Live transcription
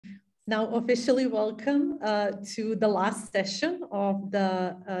Now officially welcome to the last session of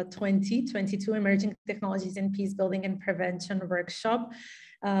the 2022 Emerging Technologies in Peacebuilding and Prevention workshop,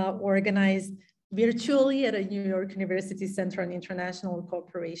 organized virtually at a New York University Center on International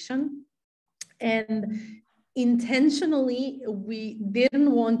Cooperation. And intentionally, we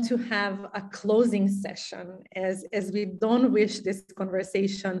didn't want to have a closing session as we don't wish this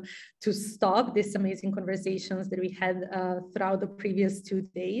conversation to stop, these amazing conversations that we had throughout the previous 2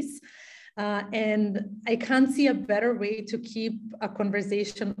 days. And I can't see a better way to keep a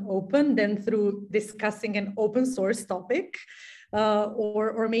conversation open than through discussing an open source topic.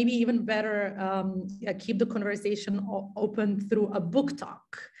 Or maybe even better, keep the conversation open through a book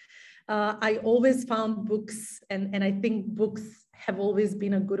talk. I always found books, and I think books have always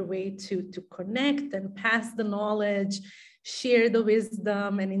been a good way to connect and pass the knowledge, share the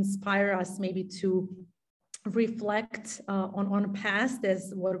wisdom, and inspire us maybe to reflect on past,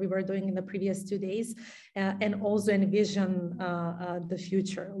 as what we were doing in the previous 2 days, and also envision the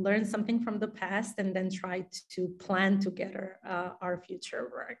future, learn something from the past, and then try to plan together our future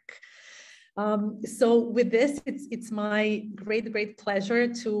work. So with this, it's my great pleasure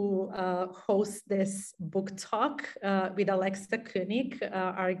to host this book talk with Alexa Koenig,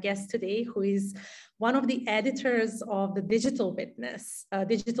 our guest today, who is one of the editors of the Digital Witness.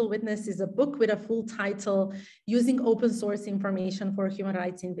 Digital Witness is a book with a full title, Using Open Source Information for Human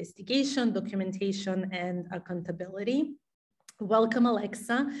Rights Investigation, Documentation, and Accountability. Welcome,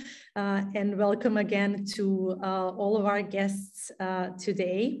 Alexa, and welcome again to all of our guests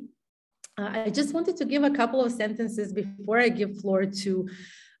today. I just wanted to give a couple of sentences before I give floor to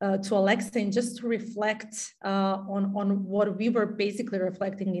Alexa, and just to reflect on what we were basically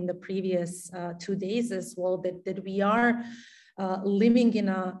reflecting in the previous 2 days as well, that we are living in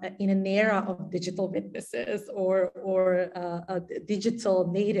an era of digital witnesses or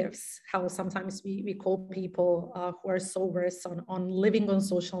digital natives, how sometimes we call people who are so versed on living on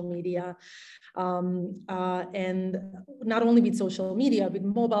social media. And not only with social media, with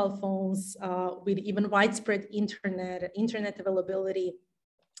mobile phones, with even widespread internet availability,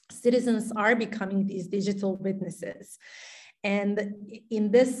 citizens are becoming these digital witnesses. And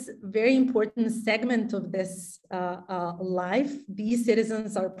in this very important segment of this life, these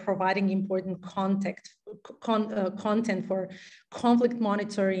citizens are providing important content for conflict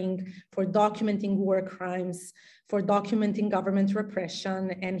monitoring, for documenting war crimes, for documenting government repression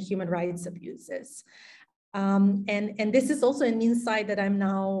and human rights abuses. And this is also an insight that I'm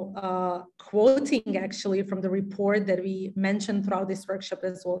now quoting actually from the report that we mentioned throughout this workshop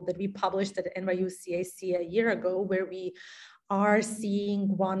as well, that we published at NYU CAC a year ago, where we are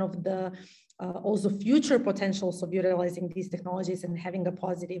seeing one of the also future potentials of utilizing these technologies and having a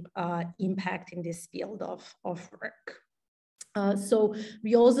positive impact in this field of work. So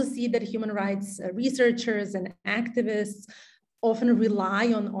we also see that human rights researchers and activists often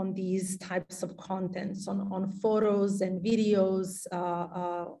rely on these types of contents, on photos and videos,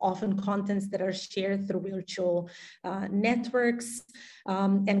 often contents that are shared through virtual networks,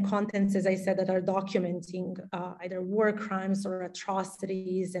 and contents, as I said, that are documenting either war crimes or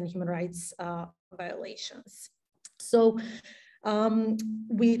atrocities and human rights violations. So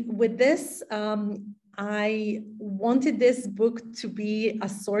with this, I wanted this book to be a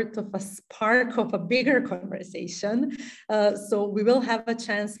sort of a spark of a bigger conversation. So we will have a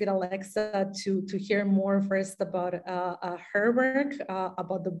chance with Alexa to hear more first about her work,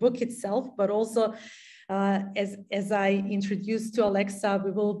 about the book itself, but also as I introduced to Alexa,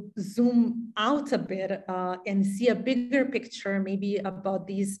 we will zoom out a bit and see a bigger picture, maybe about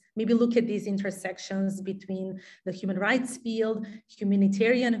these, maybe look at these intersections between the human rights field,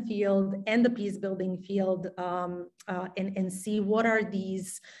 humanitarian field, and the peacebuilding field, and see what are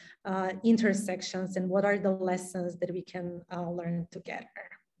these intersections and what are the lessons that we can learn together.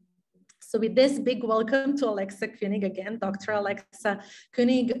 So with this, big welcome to Alexa Koenig again, Dr. Alexa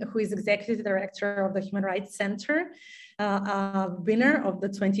Koenig, who is Executive Director of the Human Rights Center, winner of the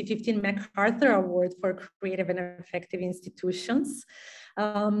 2015 MacArthur Award for Creative and Effective Institutions.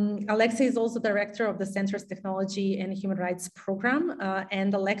 Alexa is also Director of the Center's Technology and Human Rights Program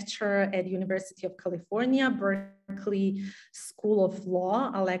and a lecturer at University of California, Berkeley School of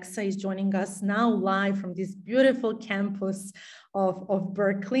Law. Alexa is joining us now live from this beautiful campus of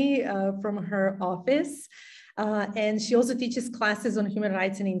Berkeley from her office. And she also teaches classes on human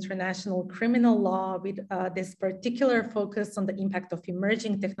rights and international criminal law with this particular focus on the impact of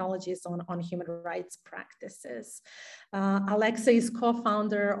emerging technologies on human rights practices. Alexa is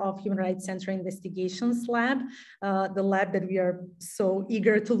co-founder of Human Rights Center Investigations Lab, the lab that we are so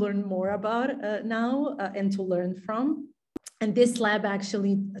eager to learn more about now and to learn from. And this lab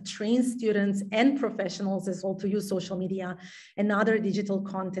actually trains students and professionals as well to use social media and other digital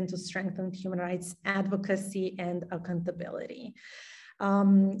content to strengthen human rights advocacy and accountability.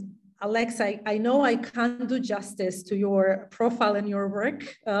 Alex, I know I can't do justice to your profile and your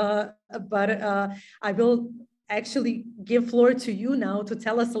work, but I will actually give floor to you now to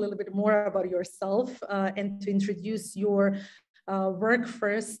tell us a little bit more about yourself and to introduce your work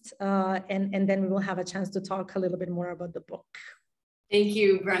first, and then we will have a chance to talk a little bit more about the book. Thank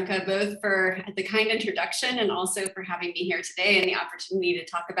you, Branka, both for the kind introduction and also for having me here today and the opportunity to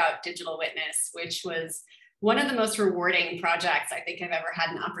talk about digital witness, which was one of the most rewarding projects I think I've ever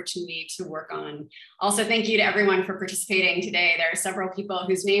had an opportunity to work on. Also, thank you to everyone for participating today. There are several people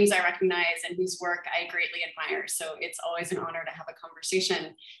whose names I recognize and whose work I greatly admire. So it's always an honor to have a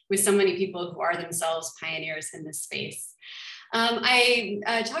conversation with so many people who are themselves pioneers in this space.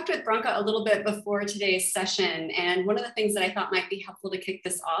 I talked with Branka a little bit before today's session, and one of the things that I thought might be helpful to kick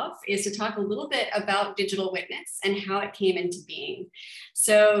this off is to talk a little bit about digital witness and how it came into being.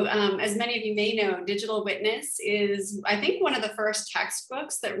 So as many of you may know, digital witness is, I think, one of the first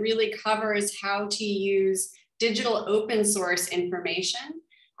textbooks that really covers how to use digital open source information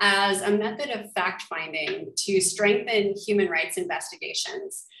as a method of fact-finding to strengthen human rights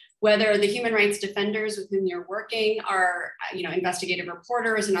investigations. Whether the human rights defenders with whom you're working are, investigative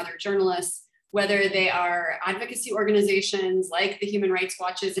reporters and other journalists, whether they are advocacy organizations like the Human Rights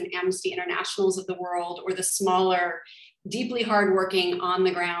Watches and Amnesty Internationals of the world, or the smaller, deeply hardworking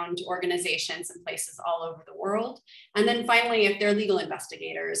on-the-ground organizations in places all over the world. And then finally, if they're legal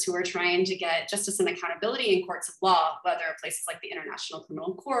investigators who are trying to get justice and accountability in courts of law, whether places like the International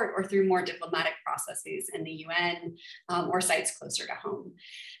Criminal Court or through more diplomatic processes in the UN or sites closer to home.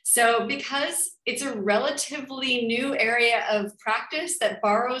 So because it's a relatively new area of practice that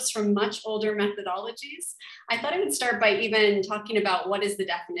borrows from much older methodologies, I thought I would start by even talking about what is the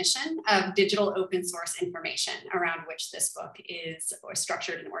definition of digital open source information around which this book is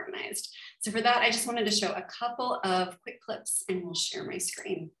structured and organized. So for that, I just wanted to show a couple of quick clips and we'll share my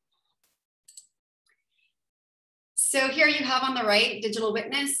screen. So here you have on the right, Digital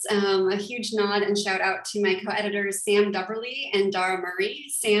Witness, a huge nod and shout out to my co-editors, Sam Dubberly and Dara Murray.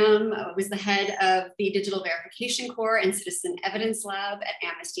 Sam was the head of the Digital Verification Core and Citizen Evidence Lab at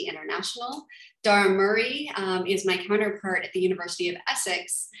Amnesty International. Dara Murray is my counterpart at the University of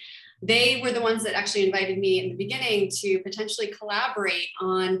Essex. They were the ones that actually invited me in the beginning to potentially collaborate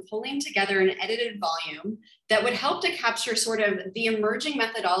on pulling together an edited volume that would help to capture sort of the emerging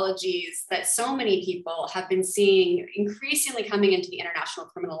methodologies that so many people have been seeing increasingly coming into the international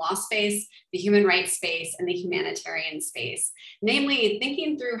criminal law space, the human rights space, and the humanitarian space. Namely,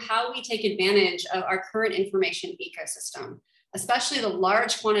 thinking through how we take advantage of our current information ecosystem, especially the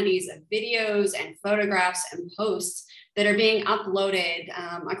large quantities of videos and photographs and posts that are being uploaded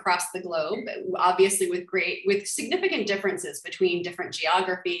across the globe, obviously with significant differences between different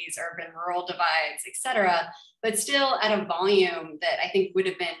geographies, urban, rural divides, et cetera, but still at a volume that I think would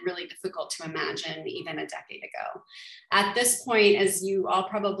have been really difficult to imagine even a decade ago. At this point, as you all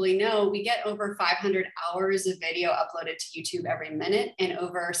probably know, we get over 500 hours of video uploaded to YouTube every minute, and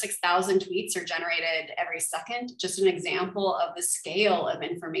over 6,000 tweets are generated every second, just an example of the scale of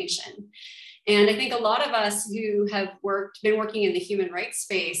information. And I think a lot of us who have been working in the human rights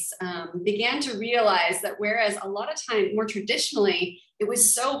space began to realize that whereas a lot of time, more traditionally, it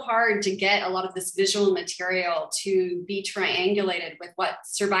was so hard to get a lot of this visual material to be triangulated with what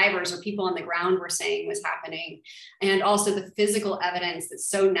survivors or people on the ground were saying was happening, and also the physical evidence that's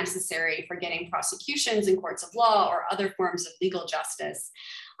so necessary for getting prosecutions in courts of law or other forms of legal justice.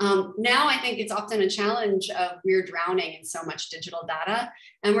 Now I think it's often a challenge of we're drowning in so much digital data,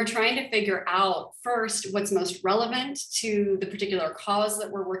 and we're trying to figure out first what's most relevant to the particular cause that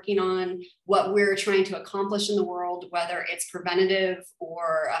we're working on, what we're trying to accomplish in the world, whether it's preventative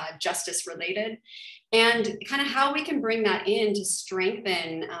or justice related, and kind of how we can bring that in to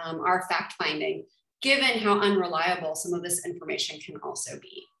strengthen our fact finding, given how unreliable some of this information can also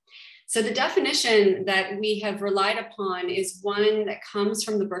be. So the definition that we have relied upon is one that comes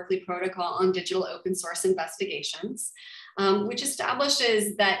from the Berkeley Protocol on Digital Open Source Investigations, which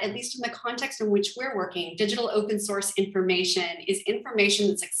establishes that, at least in the context in which we're working, digital open source information is information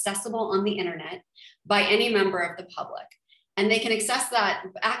that's accessible on the internet by any member of the public. And they can access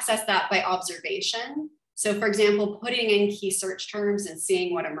that by observation. So for example, putting in key search terms and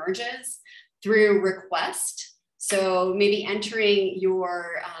seeing what emerges, through request. So maybe entering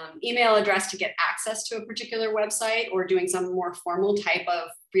your email address to get access to a particular website, or doing some more formal type of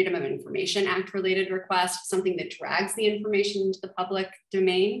Freedom of Information Act related request, something that drags the information into the public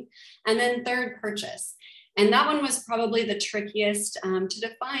domain. And then third, purchase. And that one was probably the trickiest to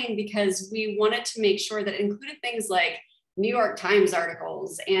define, because we wanted to make sure that it included things like New York Times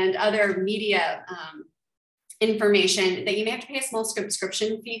articles and other media information that you may have to pay a small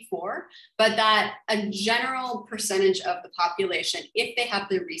subscription fee for, but that a general percentage of the population, if they have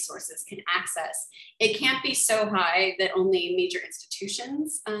the resources, can access. It can't be so high that only major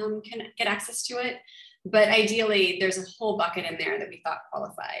institutions can get access to it, but ideally there's a whole bucket in there that we thought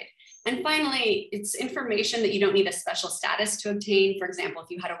qualified. And finally, it's information that you don't need a special status to obtain. For example,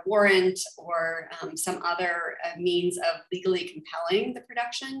 if you had a warrant or some other means of legally compelling the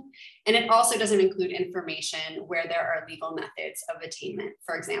production. And it also doesn't include information where there are legal methods of attainment,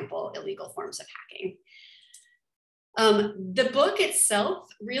 for example, illegal forms of hacking. The book itself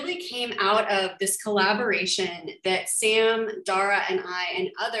really came out of this collaboration that Sam, Dara, and I and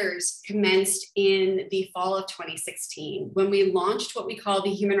others commenced in the fall of 2016, when we launched what we call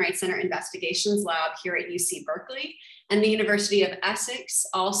the Human Rights Center Investigations Lab here at UC Berkeley, and the University of Essex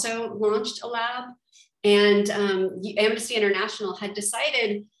also launched a lab. And Amnesty International had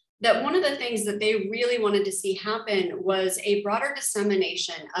decided that one of the things that they really wanted to see happen was a broader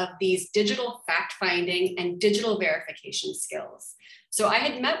dissemination of these digital fact-finding and digital verification skills. So I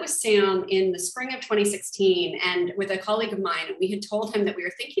had met with Sam in the spring of 2016 and with a colleague of mine, and we had told him that we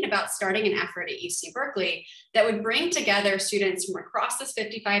were thinking about starting an effort at UC Berkeley that would bring together students from across this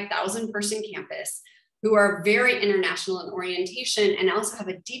 55,000 person campus who are very international in orientation and also have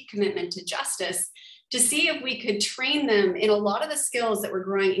a deep commitment to justice, to see if we could train them in a lot of the skills that were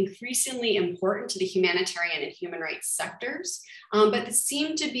growing increasingly important to the humanitarian and human rights sectors. But there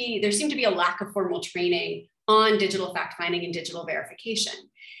seemed to be a lack of formal training on digital fact-finding and digital verification.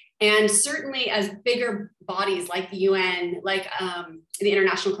 And certainly as bigger bodies like the UN, like the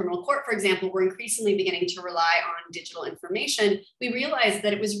International Criminal Court, for example, were increasingly beginning to rely on digital information, we realized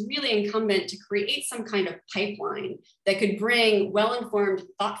that it was really incumbent to create some kind of pipeline that could bring well-informed,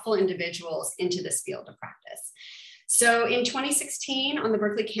 thoughtful individuals into this field of practice. So in 2016, on the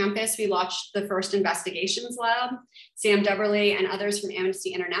Berkeley campus, we launched the first investigations lab. Sam Deberly and others from Amnesty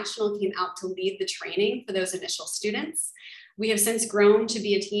International came out to lead the training for those initial students. We have since grown to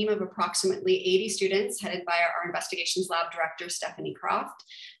be a team of approximately 80 students headed by our investigations lab director, Stephanie Croft.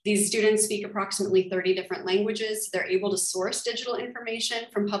 These students speak approximately 30 different languages. They're able to source digital information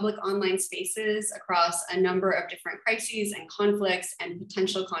from public online spaces across a number of different crises and conflicts and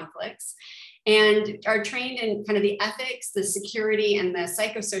potential conflicts, and are trained in kind of the ethics, the security, and the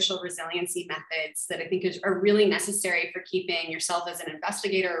psychosocial resiliency methods that I think are really necessary for keeping yourself as an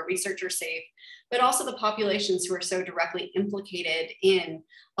investigator or researcher safe, but also the populations who are so directly implicated in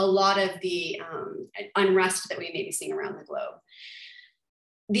a lot of the unrest that we may be seeing around the globe.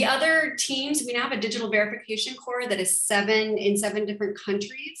 The other teams, we now have a digital verification core that is in seven different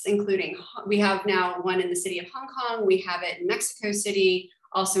countries, including, we have now one in the city of Hong Kong, we have it in Mexico City,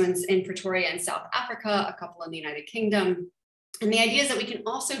 also in Pretoria in South Africa, a couple in the United Kingdom. And the idea is that we can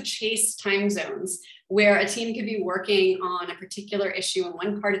also chase time zones where a team could be working on a particular issue in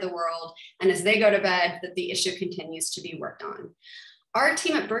one part of the world, and as they go to bed, that the issue continues to be worked on. Our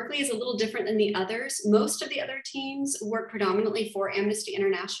team at Berkeley is a little different than the others. Most of the other teams work predominantly for Amnesty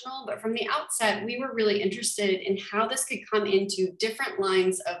International, but from the outset, we were really interested in how this could come into different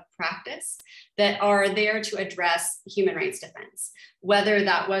lines of practice that are there to address human rights defense, whether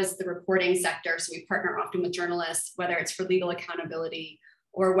that was the reporting sector, so we partner often with journalists, whether it's for legal accountability,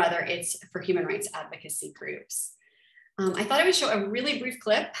 or whether it's for human rights advocacy groups. I thought I would show a really brief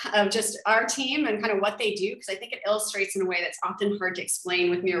clip of just our team and kind of what they do, because I think it illustrates in a way that's often hard to explain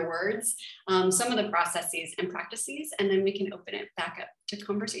with mere words, some of the processes and practices, and then we can open it back up to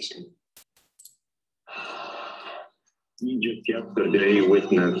conversation. Egypt yesterday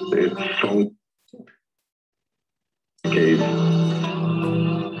witnessed its strong case.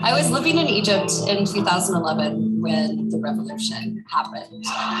 I was living in Egypt in 2011 when the revolution happened.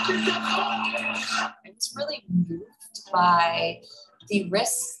 I was really moved by the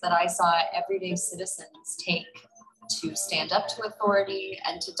risks that I saw everyday citizens take to stand up to authority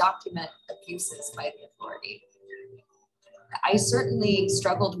and to document abuses by the authority. I certainly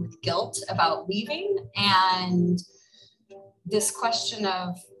struggled with guilt about leaving, and this question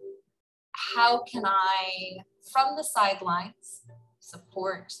of how can I, from the sidelines,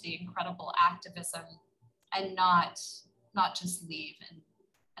 support the incredible activism and not just leave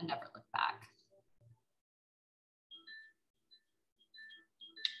and never look back.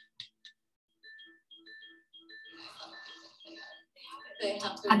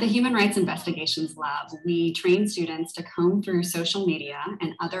 At the Human Rights Investigations Lab, we train students to comb through social media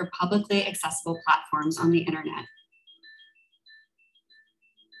and other publicly accessible platforms on the internet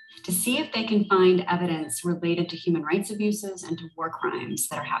to see if they can find evidence related to human rights abuses and to war crimes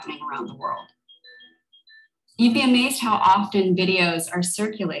that are happening around the world. You'd be amazed how often videos are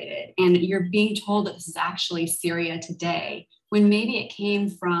circulated and you're being told that this is actually Syria today, when maybe it came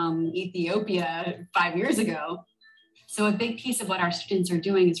from Ethiopia 5 years ago. So a big piece of what our students are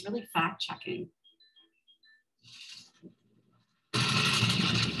doing is really fact-checking.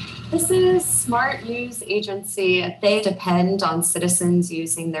 This is Smart News Agency. They depend on citizens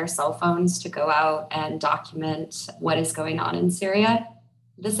using their cell phones to go out and document what is going on in Syria.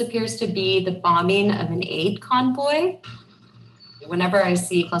 This appears to be the bombing of an aid convoy. Whenever I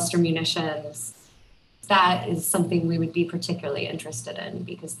see cluster munitions, that is something we would be particularly interested in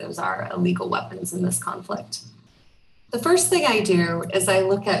because those are illegal weapons in this conflict. The first thing I do is I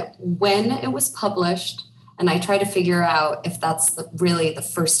look at when it was published, and I try to figure out if that's really the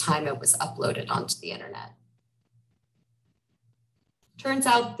first time it was uploaded onto the internet. Turns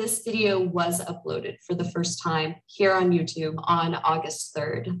out this video was uploaded for the first time here on YouTube on August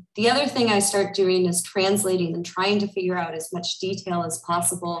 3rd. The other thing I start doing is translating and trying to figure out as much detail as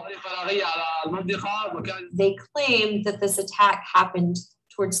possible. They claim that this attack happened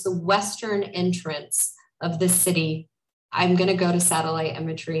towards the western entrance of the city. I'm going to go to satellite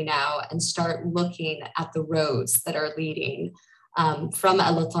imagery now and start looking at the roads that are leading from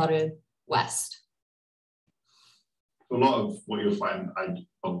El Tare west. A lot of what you'll find,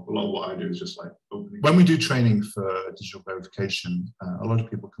 a lot of what I do is just like opening. When we do training for digital verification, a lot of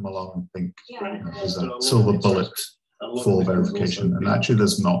people come along and think there's a silver bullet for verification, and actually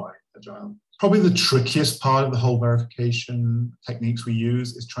there's not. Probably the trickiest part of the whole verification techniques we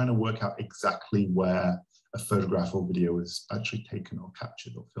use is trying to work out exactly where a photograph or video is actually taken or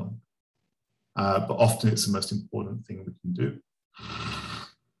captured or filmed. But often it's the most important thing we can do.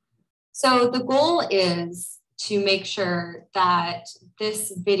 So the goal is to make sure that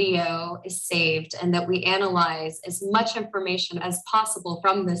this video is saved and that we analyze as much information as possible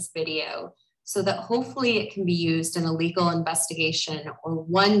from this video so that hopefully it can be used in a legal investigation or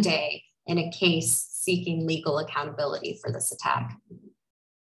one day in a case seeking legal accountability for this attack.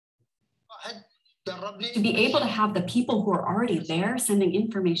 To be able to have the people who are already there sending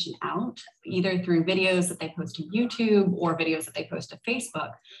information out, either through videos that they post to YouTube or videos that they post to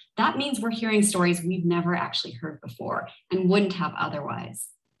Facebook, that means we're hearing stories we've never actually heard before and wouldn't have otherwise.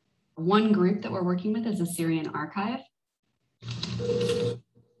 One group that we're working with is the Syrian Archive. Let's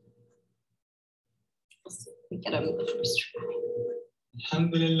see if we get them the first try.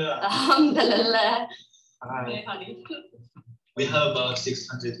 Alhamdulillah. Alhamdulillah. We have about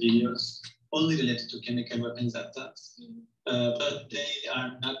 600 videos, only related to chemical weapons attacks, but they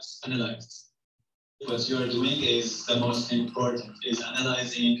are not analyzed. What you are doing is the most important, is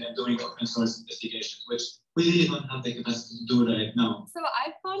analyzing and doing open source investigations, which we really don't have the capacity to do right now. So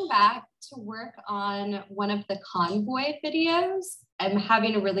I've gone back to work on one of the convoy videos. I'm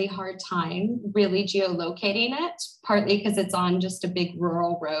having a really hard time really geolocating it, partly because it's on just a big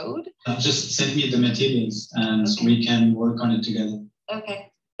rural road. Just send me the materials and we can work on it together. Okay.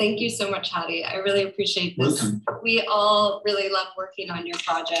 Thank you so much, Hadi. I really appreciate this. Welcome. We all really love working on your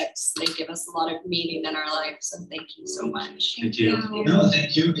projects. They give us a lot of meaning in our lives. So thank you so much. Thank you. No,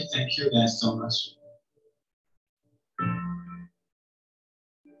 thank you. Thank you guys so much.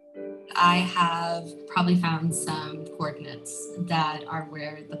 I have probably found some coordinates that are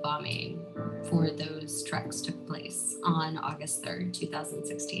where the bombing for those trucks took place on August 3rd,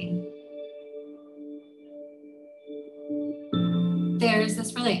 2016. There's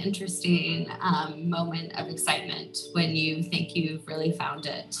this really interesting moment of excitement when you think you've really found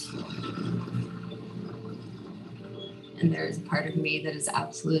it. And there's a part of me that is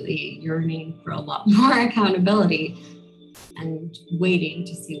absolutely yearning for a lot more accountability and waiting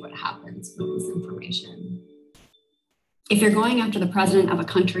to see what happens with this information. If you're going after the president of a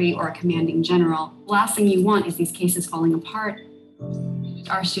country or a commanding general, the last thing you want is these cases falling apart.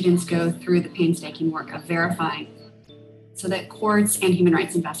 Our students go through the painstaking work of verifying so that courts and human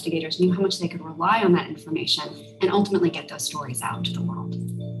rights investigators knew how much they could rely on that information and ultimately get those stories out to the world.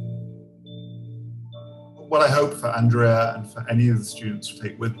 What I hope for Andrea and for any of the students to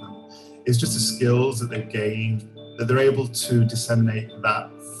take with them is just the skills that they've gained, that they're able to disseminate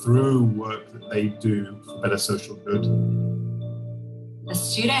that through work that they do for better social good. The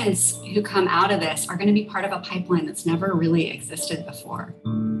students who come out of this are going to be part of a pipeline that's never really existed before.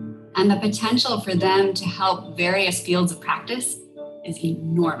 And the potential for them to help various fields of practice is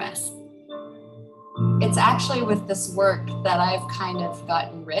enormous. It's actually with this work that I've kind of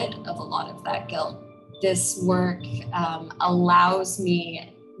gotten rid of a lot of that guilt. This work allows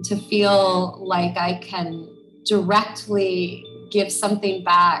me to feel like I can directly give something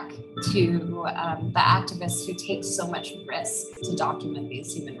back to the activists who take so much risk to document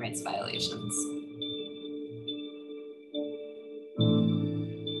these human rights violations.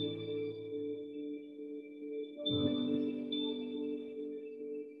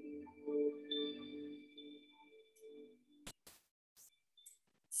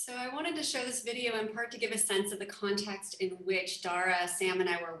 So I wanted to show this video in part to give a sense of the context in which Dara, Sam, and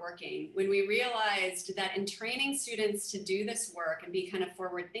I were working when we realized that in training students to do this work and be kind of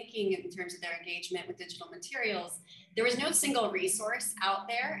forward thinking in terms of their engagement with digital materials, there was no single resource out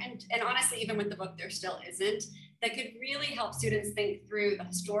there. And honestly, even with the book, there still isn't, that could really help students think through the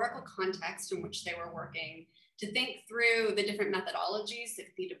historical context in which they were working, to think through the different methodologies that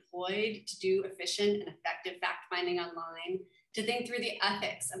could be deployed to do efficient and effective fact-finding online, to think through the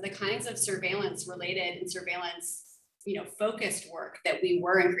ethics of the kinds of surveillance related and surveillance focused work that we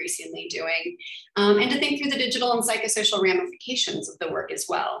were increasingly doing, and to think through the digital and psychosocial ramifications of the work as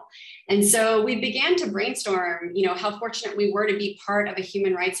well. And so we began to brainstorm, how fortunate we were to be part of a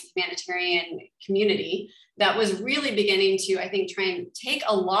human rights humanitarian community that was really beginning to, I think, try and take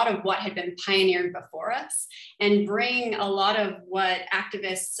a lot of what had been pioneered before us and bring a lot of what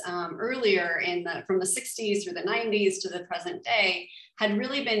activists earlier from the 60s through the 90s to the present day had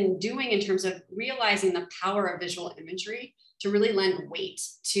really been doing in terms of realizing the power of visual imagery to really lend weight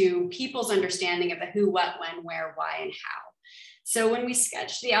to people's understanding of the who, what, when, where, why, and how. So when we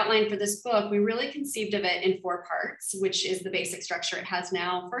sketched the outline for this book, we really conceived of it in 4 parts, which is the basic structure it has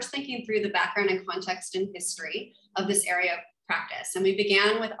now. First, thinking through the background and context and history of this area of practice. And we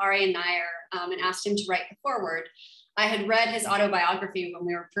began with Aryan Nair and asked him to write the foreword. I had read his autobiography when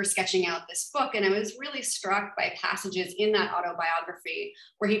we were first sketching out this book, and I was really struck by passages in that autobiography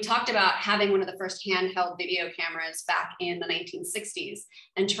where he talked about having one of the first handheld video cameras back in the 1960s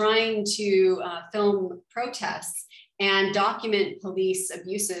and trying to film protests and document police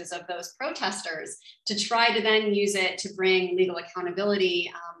abuses of those protesters to try to then use it to bring legal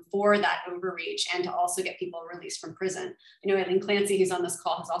accountability for that overreach and to also get people released from prison. I know Eileen Clancy, who's on this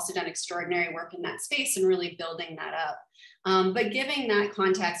call, has also done extraordinary work in that space and really building that up. But giving that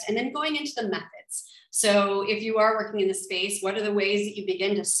context and then going into the methods. So if you are working in the space, what are the ways that you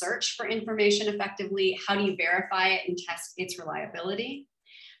begin to search for information effectively? How do you verify it and test its reliability?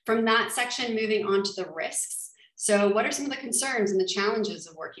 From that section, moving on to the risks. So what are some of the concerns and the challenges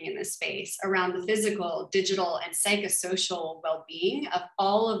of working in this space around the physical, digital, and psychosocial well-being of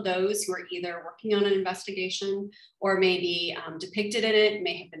all of those who are either working on an investigation or maybe depicted in it,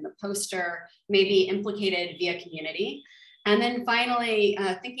 may have been the poster, maybe implicated via community. And then finally,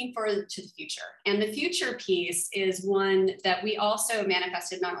 thinking forward to the future. And the future piece is one that we also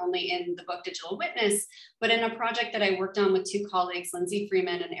manifested not only in the book Digital Witness, but in a project that I worked on with 2 colleagues, Lindsay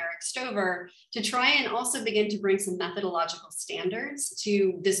Freeman and Eric Stover, to try and also begin to bring some methodological standards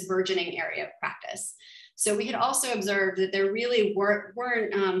to this burgeoning area of practice. So we had also observed that there really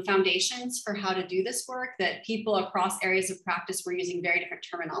weren't foundations for how to do this work, that people across areas of practice were using very different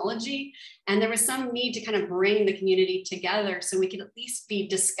terminology. And there was some need to kind of bring the community together so we could at least be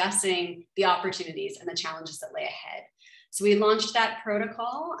discussing the opportunities and the challenges that lay ahead. So we launched that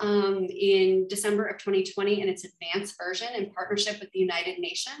protocol in December of 2020 in its advanced version in partnership with the United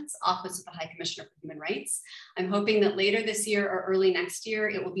Nations Office of the High Commissioner for Human Rights. I'm hoping that later this year or early next year,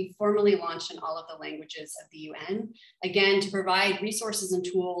 it will be formally launched in all of the languages of the UN, again, to provide resources and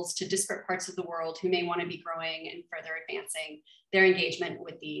tools to disparate parts of the world who may want to be growing and further advancing their engagement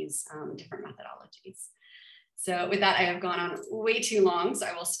with these different methodologies. So with that, I have gone on way too long, so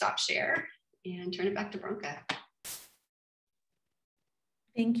I will stop share and turn it back to Branka.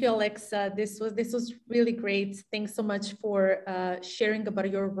 Thank you, Alexa. This was really great. Thanks so much for sharing about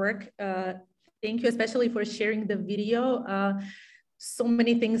your work. Thank you, especially for sharing the video. So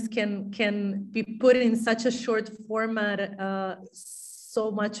many things can be put in such a short format.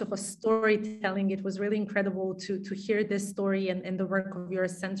 So much of a storytelling. It was really incredible to hear this story and the work of your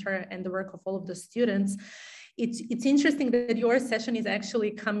center and the work of all of the students. It's interesting that your session is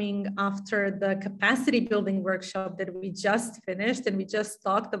actually coming after the capacity building workshop that we just finished, and we just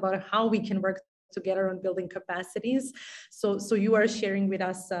talked about how we can work together on building capacities. So you are sharing with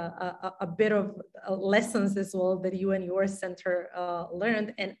us a bit of lessons as well that you and your center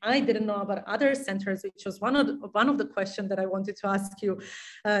learned. And I didn't know about other centers, which was one of the questions that I wanted to ask you.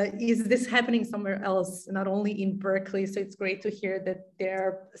 Is this happening somewhere else, not only in Berkeley? So it's great to hear that there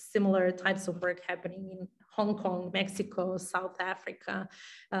are similar types of work happening in Hong Kong, Mexico, South Africa.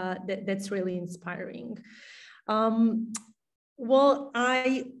 That's really inspiring. Well,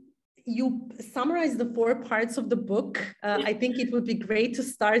 you summarized the 4 parts of the book. I think it would be great to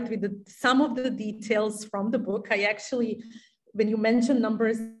start with some of the details from the book. I actually when you mentioned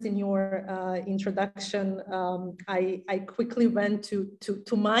numbers in your introduction, I quickly went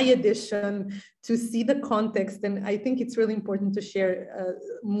to my edition to see the context. And I think it's really important to share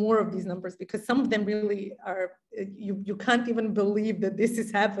more of these numbers, because some of them really are, you can't even believe that this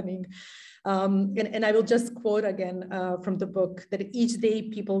is happening. And I will just quote again from the book that each day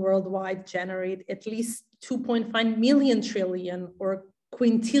people worldwide generate at least 2.5 million trillion or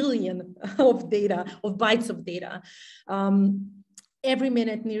quintillion of data, of bytes of data. Every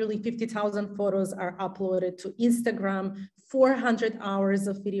minute, nearly 50,000 photos are uploaded to Instagram, 400 hours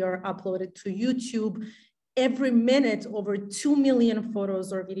of video are uploaded to YouTube. Every minute, over 2 million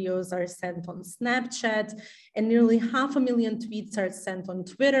photos or videos are sent on Snapchat, and nearly 500,000 tweets are sent on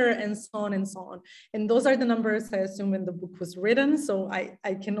Twitter, and so on and so on. And those are the numbers, I assume, when the book was written. So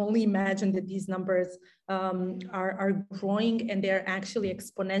I can only imagine that these numbers are growing, and they're actually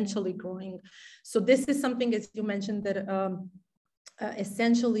exponentially growing. So this is something, as you mentioned, that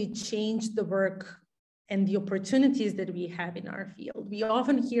essentially changed the work and the opportunities that we have in our field. We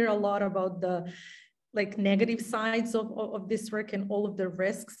often hear a lot about the negative sides of this work and all of the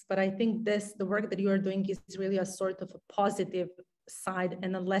risks, but I think the work that you are doing is really a sort of a positive side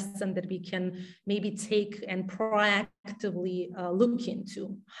and a lesson that we can maybe take and proactively look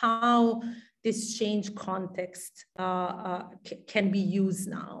into how this change context can be used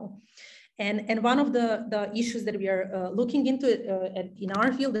now. And one of the issues that we are looking into in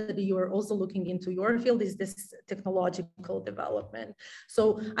our field, that you are also looking into your field, is this technological development.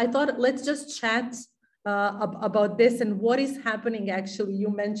 So I thought, let's just chat about this and what is happening. Actually, you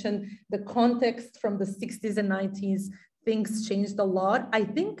mentioned the context from the 60s and 90s. Things changed a lot. I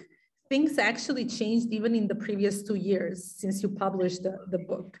think things actually changed even in the previous 2 years since you published the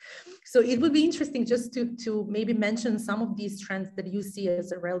book. So it would be interesting just to maybe mention some of these trends that you see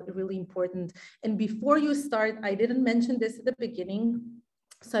as really important. And before you start, I didn't mention this at the beginning,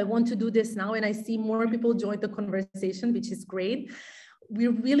 so I want to do this now, and I see more people join the conversation, which is great. We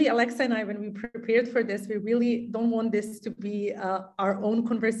really, Alexa and I, when we prepared for this, we really don't want this to be our own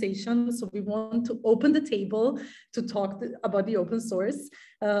conversation. So we want to open the table to talk about the open source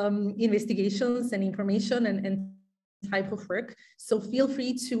investigations and information and type of work. So feel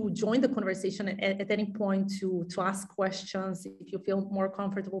free to join the conversation at any point to ask questions if you feel more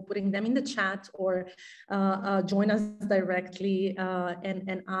comfortable putting them in the chat, or join us directly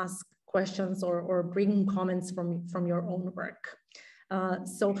and ask questions or bring comments from your own work.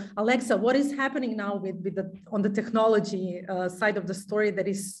 So Alexa, what is happening now on the technology side of the story that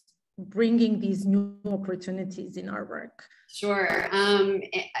is bringing these new opportunities in our work? Sure.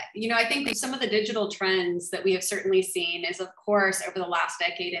 I think some of the digital trends that we have certainly seen is, of course, over the last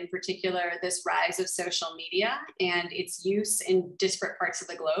decade in particular, this rise of social media and its use in disparate parts of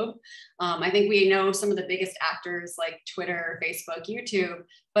the globe. I think we know some of the biggest actors like Twitter, Facebook, YouTube,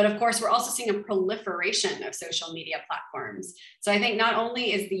 but of course, we're also seeing a proliferation of social media platforms. So I think not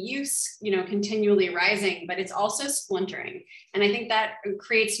only is the use, continually rising, but it's also splintering. And I think that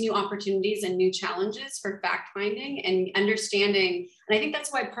creates new opportunities and new challenges for fact finding and understanding. And I think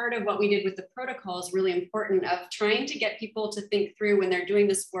that's why part of what we did with the protocol is really important, of trying to get people to think through when they're doing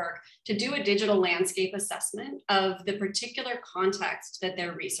this work, to do a digital landscape assessment of the particular context that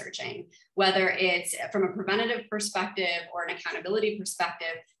they're researching, whether it's from a preventative perspective or an accountability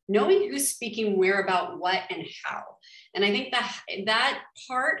perspective, knowing who's speaking where about what and how. And I think that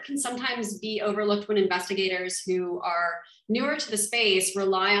part can sometimes be overlooked when investigators who are newer to the space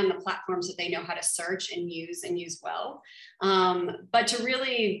rely on the platforms that they know how to search and use well. But to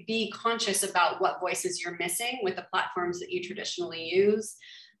really be conscious about what voices you're missing with the platforms that you traditionally use,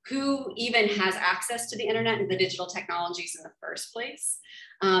 who even has access to the internet and the digital technologies in the first place,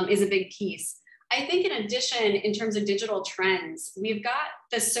 is a big piece. I think in addition, in terms of digital trends, we've got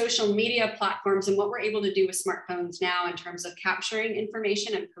the social media platforms and what we're able to do with smartphones now in terms of capturing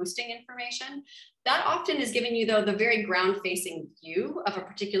information and posting information. That often is giving you, though, the very ground-facing view of a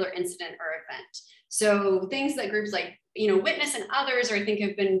particular incident or event. So things that groups like Witness and others, I think,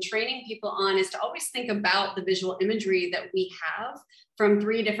 have been training people on is to always think about the visual imagery that we have from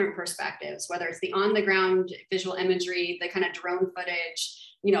 3 different perspectives, whether it's the on-the-ground visual imagery, the kind of drone footage,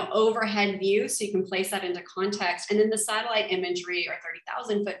 overhead view, so you can place that into context, and then the satellite imagery or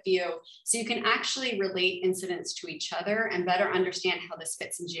 30,000-foot view, so you can actually relate incidents to each other and better understand how this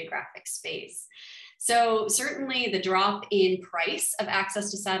fits in geographic space. So certainly the drop in price of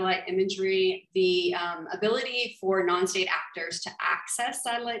access to satellite imagery, the ability for non-state actors to access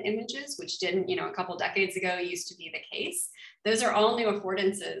satellite images, which didn't, a couple decades ago used to be the case. Those are all new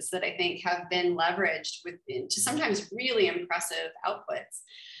affordances that I think have been leveraged to sometimes really impressive outputs.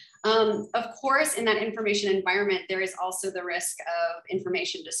 Of course, in that information environment, there is also the risk of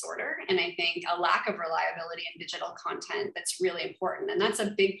information disorder. And I think a lack of reliability in digital content that's really important. And that's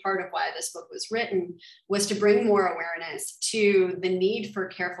a big part of why this book was written, was to bring more awareness to the need for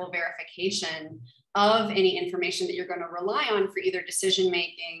careful verification of any information that you're going to rely on for either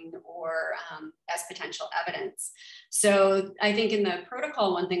decision-making or as potential evidence. So I think in the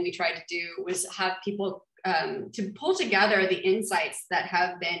protocol, one thing we tried to do was have people to pull together the insights that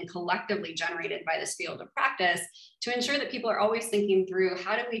have been collectively generated by this field of practice to ensure that people are always thinking through,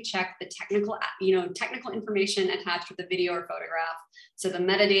 how do we check the technical information attached with the video or photograph? So the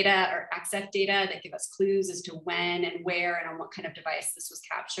metadata or XF data that give us clues as to when and where and on what kind of device this was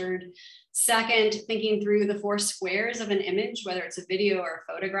captured. Second, thinking through the 4 squares of an image, whether it's a video or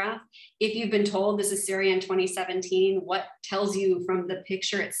a photograph. If you've been told this is Syria in 2017, what tells you from the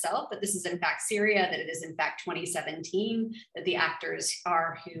picture itself that this is in fact Syria, that it is in fact 2017, that the actors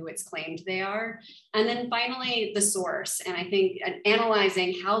are who it's claimed they are. And then finally, the source. And I think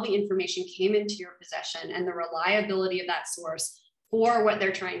analyzing how the information came into your possession and the reliability of that source for what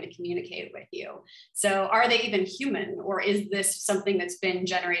they're trying to communicate with you. So are they even human, or is this something that's been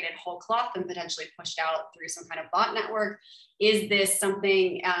generated whole cloth and potentially pushed out through some kind of bot network? Is this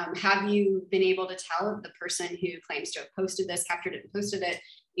something, have you been able to tell if the person who claims to have posted this, captured it and posted it,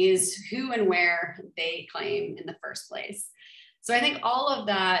 is who and where they claim in the first place? So I think all of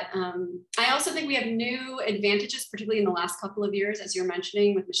that, I also think we have new advantages, particularly in the last couple of years, as you're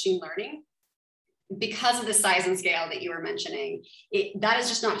mentioning with machine learning. Because of the size and scale that you were mentioning, that is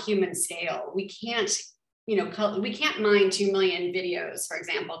just not human scale. We can't, we can't mine 2 million videos, for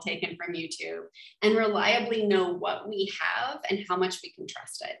example, taken from YouTube and reliably know what we have and how much we can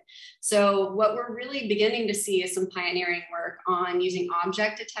trust it. So what we're really beginning to see is some pioneering work on using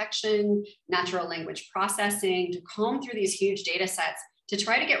object detection, natural language processing to comb through these huge data sets to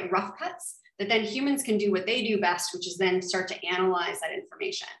try to get rough cuts that then humans can do what they do best, which is then start to analyze that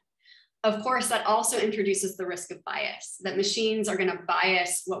information. Of course, that also introduces the risk of bias, that machines are going to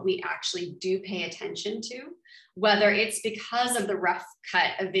bias what we actually do pay attention to, whether it's because of the rough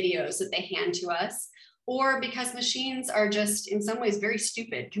cut of videos that they hand to us, or because machines are just in some ways very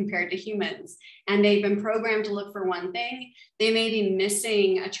stupid compared to humans, and they've been programmed to look for one thing. They may be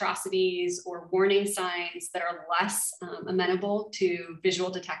missing atrocities or warning signs that are less amenable to visual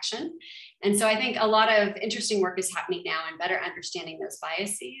detection. And so I think a lot of interesting work is happening now in better understanding those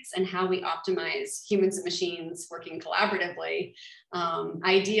biases and how we optimize humans and machines working collaboratively,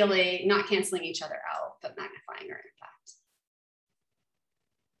 ideally not canceling each other out, but magnifying our impact.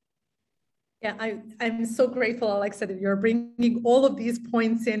 Yeah, I'm so grateful, Alexa, that you're bringing all of these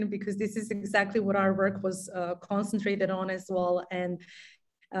points in, because this is exactly what our work was concentrated on as well. And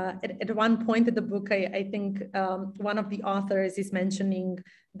at one point in the book, I think one of the authors is mentioning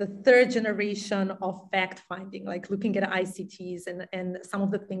the 3rd generation of fact-finding, like looking at ICTs and some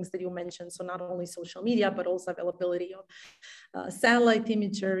of the things that you mentioned. So not only social media, but also availability of satellite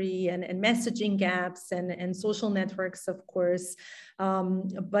imagery and messaging apps and social networks, of course.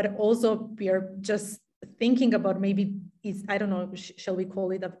 But also we are just thinking about maybe, I don't know, shall we call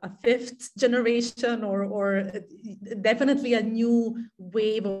it a 5th generation or definitely a new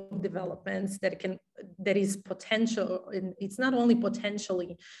wave of developments that is potential. And it's not only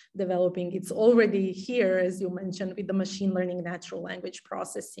potentially developing, it's already here, as you mentioned, with the machine learning, natural language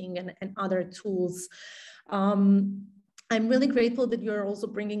processing and other tools. I'm really grateful that you're also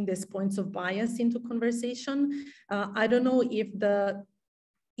bringing these points of bias into conversation. I don't know if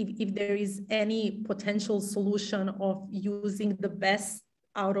there is any potential solution of using the best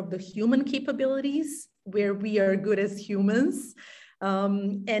out of the human capabilities where we are good as humans,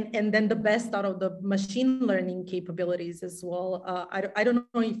 and then the best out of the machine learning capabilities as well. I don't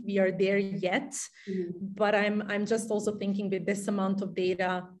know if we are there yet, but I'm just also thinking with this amount of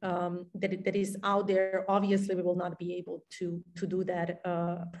data that is out there, obviously we will not be able to do that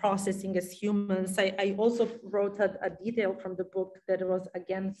processing as humans. I also wrote a detail from the book that was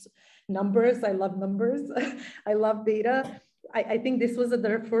against numbers. I love numbers. I love data. I think this was a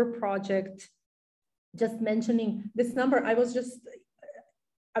Darfur project. Just mentioning this number, I was just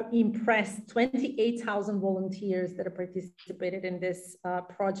impressed. 28,000 volunteers that participated in this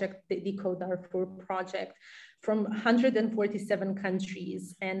project, the Decode Darfur project, from 147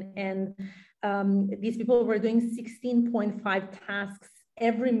 countries. And these people were doing 16.5 tasks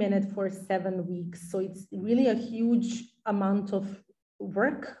every minute for 7 weeks. So it's really a huge amount of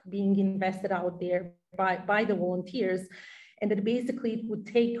work being invested out there by the volunteers. And that basically it would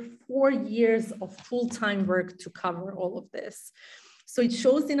take 4 years of full-time work to cover all of this. So it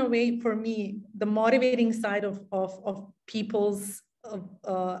shows in a way for me, the motivating side of people's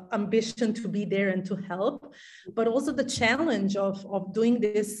ambition to be there and to help, but also the challenge of doing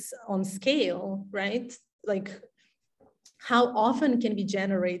this on scale, right? Like, how often can we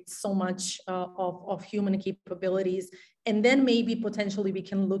generate so much of human capabilities? And then maybe potentially we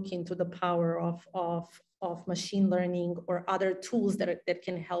can look into the power of machine learning or other tools that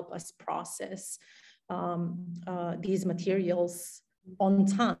can help us process these materials on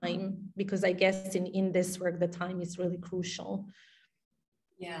time, because I guess in this work, the time is really crucial.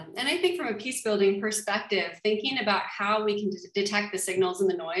 Yeah, and I think from a peace building perspective, thinking about how we can detect the signals and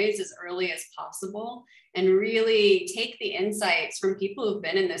the noise as early as possible and really take the insights from people who've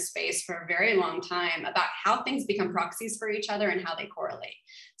been in this space for a very long time about how things become proxies for each other and how they correlate.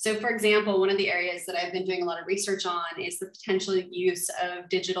 So for example, one of the areas that I've been doing a lot of research on is the potential use of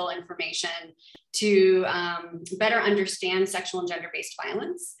digital information to better understand sexual and gender-based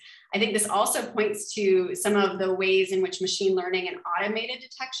violence. I think this also points to some of the ways in which machine learning and automated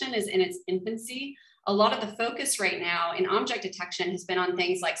detection is in its infancy. A lot of the focus right now in object detection has been on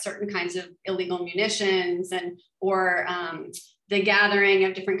things like certain kinds of illegal munitions or the gathering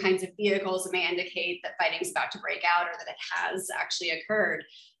of different kinds of vehicles that may indicate that fighting is about to break out or that it has actually occurred.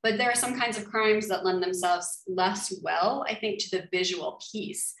 But there are some kinds of crimes that lend themselves less well, I think, to the visual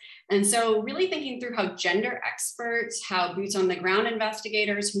piece. And so really thinking through how gender experts, how boots on the ground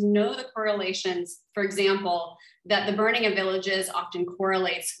investigators who know the correlations, for example, that the burning of villages often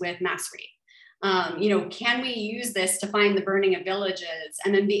correlates with mass rape. Can we use this to find the burning of villages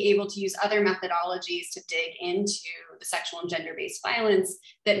and then be able to use other methodologies to dig into the sexual and gender-based violence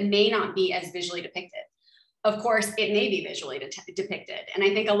that may not be as visually depicted? Of course, it may be visually depicted. And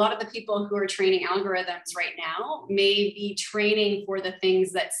I think a lot of the people who are training algorithms right now may be training for the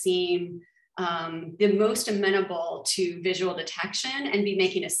things that seem the most amenable to visual detection and be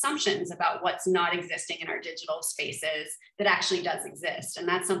making assumptions about what's not existing in our digital spaces that actually does exist. And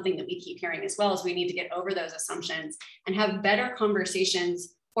that's something that we keep hearing as well, is we need to get over those assumptions and have better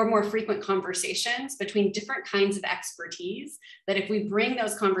conversations or more frequent conversations between different kinds of expertise, that if we bring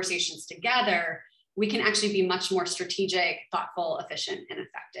those conversations together, we can actually be much more strategic, thoughtful, efficient, and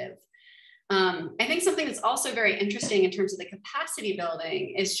effective. I think something that's also very interesting in terms of the capacity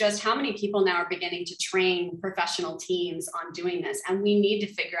building is just how many people now are beginning to train professional teams on doing this, and we need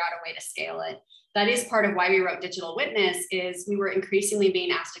to figure out a way to scale it. That is part of why we wrote Digital Witness, is we were increasingly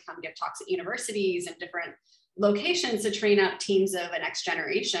being asked to come give talks at universities and different locations to train up teams of a next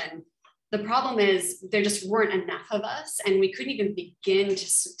generation. The problem is there just weren't enough of us, and we couldn't even begin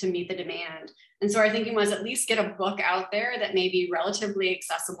to meet the demand. And so our thinking was at least get a book out there that may be relatively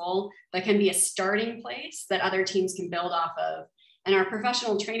accessible, that can be a starting place that other teams can build off of. And our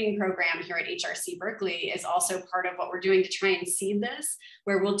professional training program here at HRC Berkeley is also part of what we're doing to try and seed this,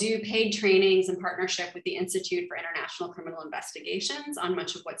 where we'll do paid trainings in partnership with the Institute for International Criminal Investigations on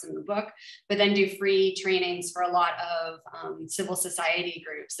much of what's in the book, but then do free trainings for a lot of civil society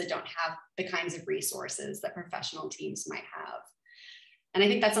groups that don't have the kinds of resources that professional teams might have. And I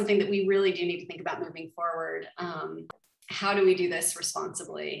think that's something that we really do need to think about moving forward. How do we do this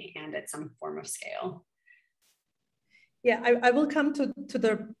responsibly and at some form of scale? Yeah, I will come to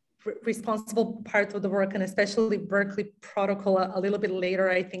the responsible part of the work, and especially Berkeley protocol a little bit later.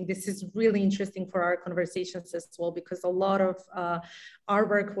 I think this is really interesting for our conversations as well, because a lot of our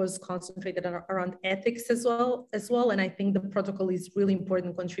work was concentrated around ethics as well. And I think the protocol is really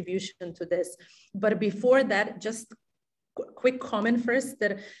important contribution to this. But before that, just quick comment first,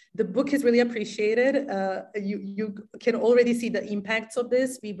 that the book is really appreciated. You can already see the impacts of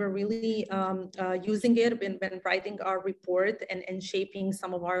this. We were really using it when writing our report and shaping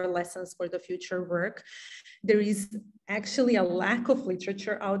some of our lessons for the future work. There is actually a lack of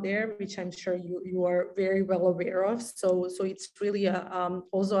literature out there, which I'm sure you are very well aware of. So it's really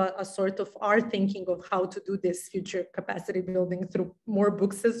also a sort of our thinking of how to do this future capacity building through more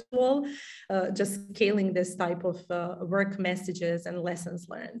books as well, just scaling this type of work messages and lessons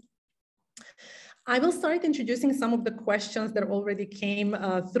learned. I will start introducing some of the questions that already came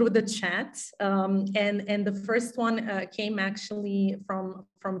through the chat. And the first one came actually from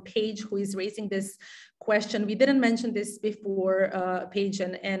Paige, who is raising this question. We didn't mention this before, Paige,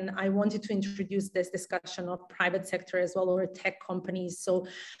 and I wanted to introduce this discussion of private sector as well, or tech companies. So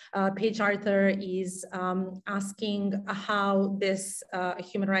Paige Arthur is asking how this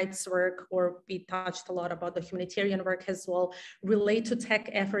human rights work, or we touched a lot about the humanitarian work as well, relate to tech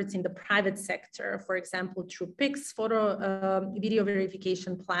efforts in the private sector, for example, through PICS, video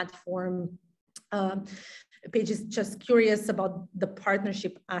verification platform. Paige is just curious about the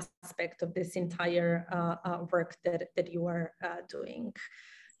partnership aspect of this entire work that you are doing.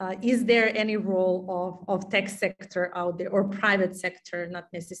 Is there any role of tech sector out there, or private sector, not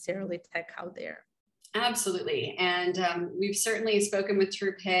necessarily tech, out there? Absolutely. And we've certainly spoken with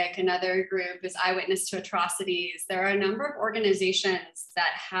TruePic. Another group is Eyewitness to Atrocities. There are a number of organizations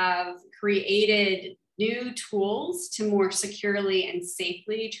that have created new tools to more securely and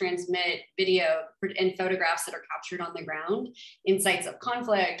safely transmit video and photographs that are captured on the ground in sites of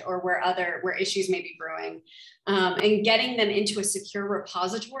conflict or where issues may be brewing, and getting them into a secure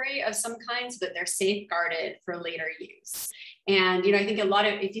repository of some kind so that they're safeguarded for later use. And, I think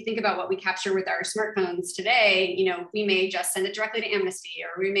if you think about what we capture with our smartphones today, we may just send it directly to Amnesty,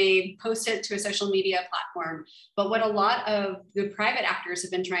 or we may post it to a social media platform. But what a lot of the private actors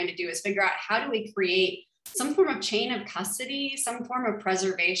have been trying to do is figure out, how do we create some form of chain of custody, some form of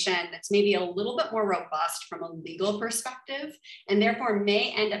preservation that's maybe a little bit more robust from a legal perspective, and therefore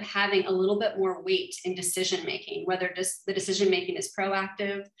may end up having a little bit more weight in decision-making, whether just the decision-making is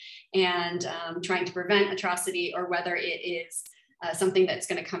proactive and trying to prevent atrocity, or whether it is something that's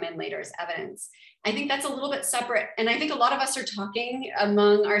going to come in later as evidence. I think that's a little bit separate. And I think a lot of us are talking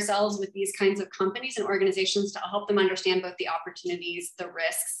among ourselves with these kinds of companies and organizations to help them understand both the opportunities, the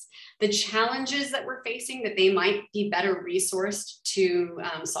risks, the challenges that we're facing that they might be better resourced to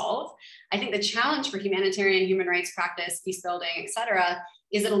solve. I think the challenge for humanitarian human rights practice, peace building, et cetera,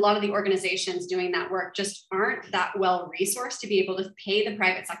 is that a lot of the organizations doing that work just aren't that well resourced to be able to pay the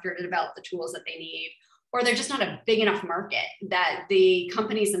private sector to develop the tools that they need, or they're just not a big enough market that the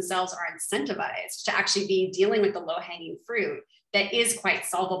companies themselves are incentivized to actually be dealing with the low-hanging fruit that is quite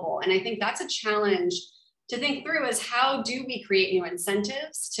solvable. And I think that's a challenge to think through, is how do we create new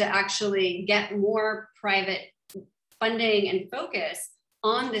incentives to actually get more private funding and focus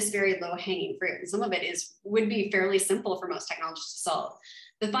on this very low-hanging fruit. And some of it would be fairly simple for most technologists to solve.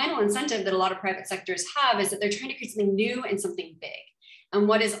 The final incentive that a lot of private sectors have is that they're trying to create something new and something big. And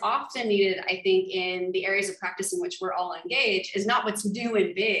what is often needed, I think, in the areas of practice in which we're all engaged is not what's new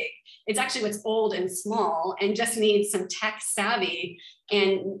and big. It's actually what's old and small and just needs some tech savvy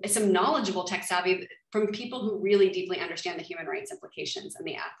and some knowledgeable tech savvy from people who really deeply understand the human rights implications and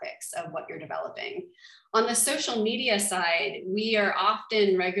the ethics of what you're developing. On the social media side, we are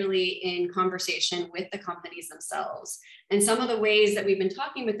often regularly in conversation with the companies themselves. And some of the ways that we've been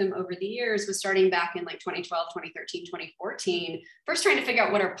talking with them over the years was starting back in like 2012, 2013, 2014, first trying to figure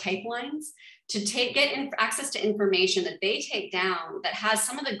out what are pipelines to get access to information that they take down that has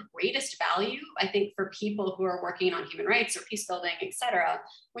some of the greatest value, I think, for people who are working on human rights or peace building, et cetera,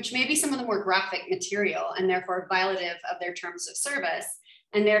 which may be some of the more graphic material and therefore violative of their terms of service,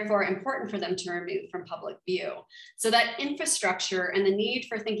 and therefore important for them to remove from public view. So that infrastructure and the need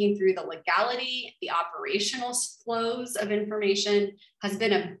for thinking through the legality, the operational flows of information has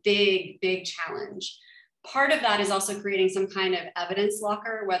been a big, big challenge. Part of that is also creating some kind of evidence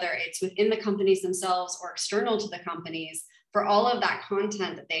locker, whether it's within the companies themselves or external to the companies, for all of that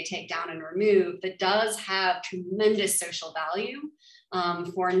content that they take down and remove that does have tremendous social value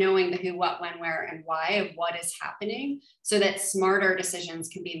for knowing the who, what, when, where, and why of what is happening, so that smarter decisions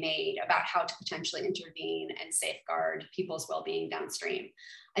can be made about how to potentially intervene and safeguard people's well-being downstream.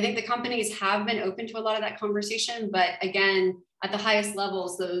 I think the companies have been open to a lot of that conversation, but again, at the highest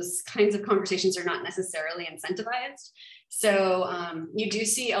levels, those kinds of conversations are not necessarily incentivized. So you do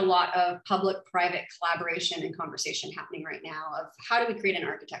see a lot of public-private collaboration and conversation happening right now of how do we create an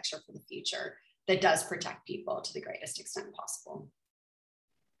architecture for the future that does protect people to the greatest extent possible.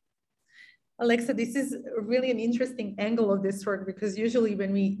 Alexa, this is really an interesting angle of this work, because usually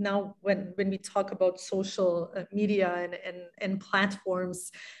when we talk about social media and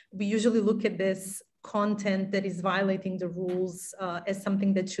platforms, we usually look at this content that is violating the rules as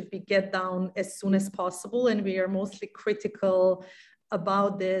something that should be get down as soon as possible. And we are mostly critical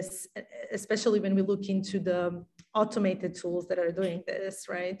about this, especially when we look into the automated tools that are doing this,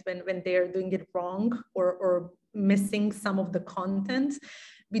 right? When they are doing it wrong or missing some of the content.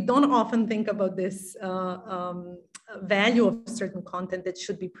 We don't often think about this value of certain content that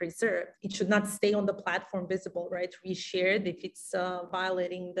should be preserved. It should not stay on the platform visible, right? Reshared if it's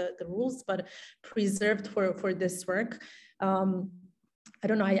violating the rules, but preserved for this work. I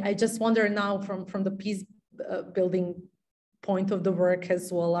don't know, I just wonder now from the peace building point of the work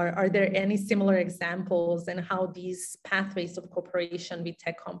as well, are there any similar examples and how these pathways of cooperation with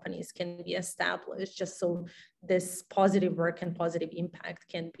tech companies can be established just so this positive work and positive impact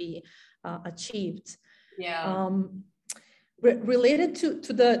can be achieved? Yeah. Related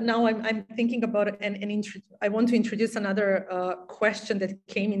to the, now I'm thinking about it and I want to introduce another question that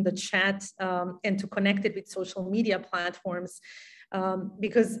came in the chat and to connect it with social media platforms,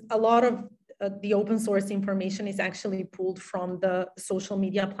 because a lot of the open source information is actually pulled from the social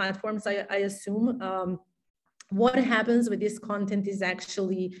media platforms, I assume. What happens with this content is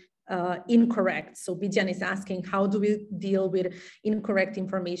actually incorrect. So Bijan is asking, how do we deal with incorrect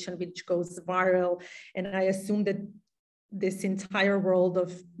information which goes viral? And I assume that this entire world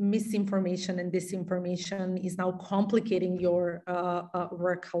of misinformation and disinformation is now complicating your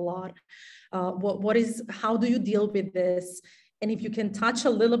work a lot. How do you deal with this? And if you can touch a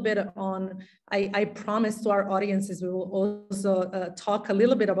little bit on, I promise to our audiences, we will also talk a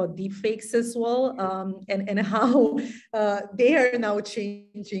little bit about deepfakes as well, and how they are now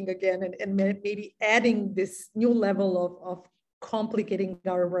changing again, and maybe adding this new level of complicating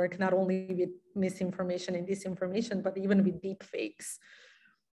our work, not only with misinformation and disinformation, but even with deepfakes.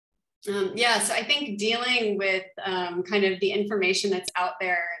 Yeah, so I think dealing with kind of the information that's out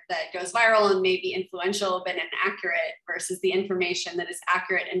there that goes viral and may be influential but inaccurate versus the information that is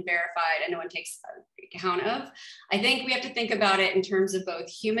accurate and verified and no one takes account of, I think we have to think about it in terms of both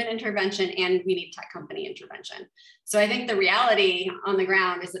human intervention and we need tech company intervention. So I think the reality on the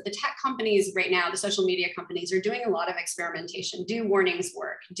ground is that the tech companies right now, the social media companies, are doing a lot of experimentation, do warnings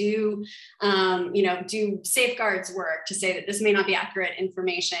work, do safeguards work to say that this may not be accurate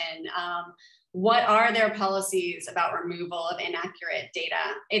information. What are their policies about removal of inaccurate data?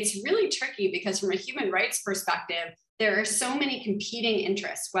 It's really tricky because from a human rights perspective, there are so many competing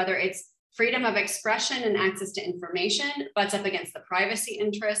interests, whether it's freedom of expression and access to information butts up against the privacy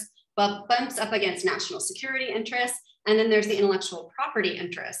interests, but bumps up against national security interests. And then there's the intellectual property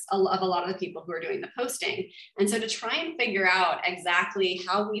interests of a lot of the people who are doing the posting. And so to try and figure out exactly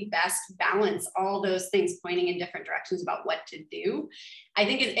how we best balance all those things pointing in different directions about what to do, I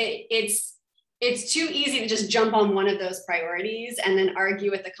think it's too easy to just jump on one of those priorities and then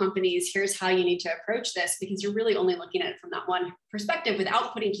argue with the companies, here's how you need to approach this, because you're really only looking at it from that one perspective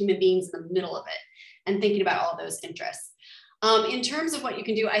without putting human beings in the middle of it and thinking about all those interests. In terms of what you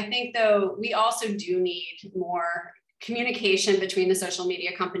can do, I think though, we also do need more communication between the social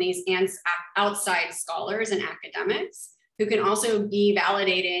media companies and outside scholars and academics who can also be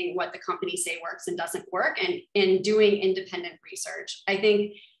validating what the companies say works and doesn't work and doing independent research. I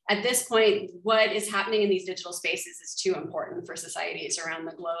think at this point, what is happening in these digital spaces is too important for societies around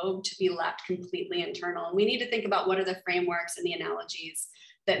the globe to be left completely internal. And we need to think about what are the frameworks and the analogies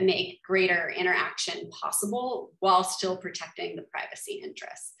that make greater interaction possible while still protecting the privacy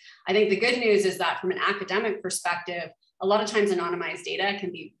interests. I think the good news is that from an academic perspective, a lot of times anonymized data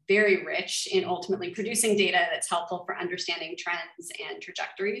can be very rich in ultimately producing data that's helpful for understanding trends and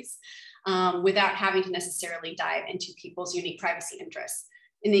trajectories without having to necessarily dive into people's unique privacy interests.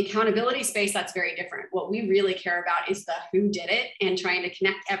 In the accountability space, that's very different. What we really care about is the who did it and trying to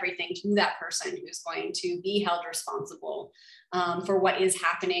connect everything to that person who's going to be held responsible for what is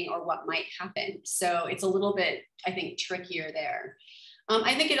happening or what might happen. So it's a little bit, I think, trickier there.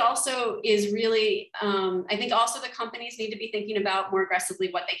 I think it also is really, I think also the companies need to be thinking about more aggressively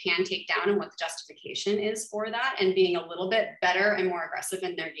what they can take down and what the justification is for that, and being a little bit better and more aggressive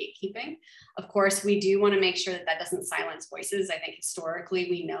in their gatekeeping. Of course, we do want to make sure that that doesn't silence voices. I think historically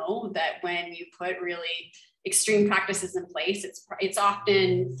we know that when you put really extreme practices in place, it's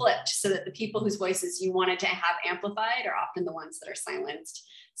often flipped so that the people whose voices you wanted to have amplified are often the ones that are silenced.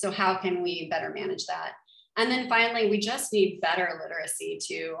 So how can we better manage that? And then finally, we just need better literacy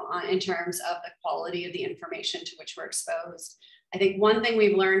too, in terms of the quality of the information to which we're exposed. I think one thing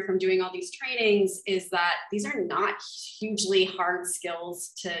we've learned from doing all these trainings is that these are not hugely hard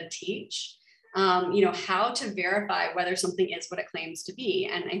skills to teach. How to verify whether something is what it claims to be.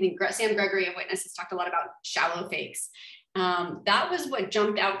 And I think Sam Gregory of Witness has talked a lot about shallow fakes. That was what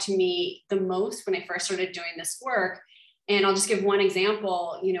jumped out to me the most when I first started doing this work. And I'll just give one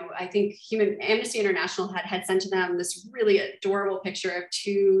example. I think Amnesty International had sent to them this really adorable picture of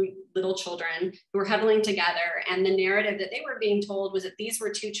two little children who were huddling together. And the narrative that they were being told was that these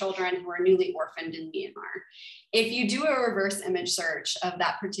were two children who were newly orphaned in Myanmar. If you do a reverse image search of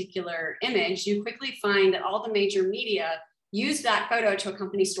that particular image, you quickly find that all the major media used that photo to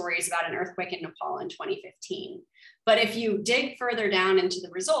accompany stories about an earthquake in Nepal in 2015. But if you dig further down into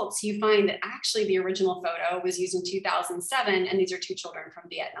the results, you find that actually the original photo was used in 2007, and these are two children from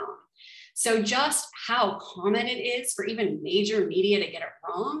Vietnam. So just how common it is for even major media to get it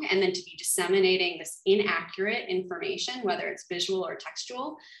wrong and then to be disseminating this inaccurate information, whether it's visual or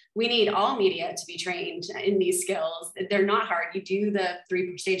textual, we need all media to be trained in these skills. They're not hard. You do the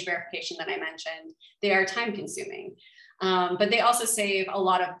 3-stage verification that I mentioned. They are time consuming. But they also save a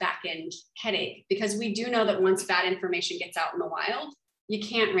lot of back-end headache, because we do know that once bad information gets out in the wild, you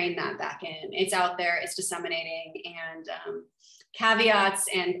can't rein that back in. It's out there, it's disseminating, and caveats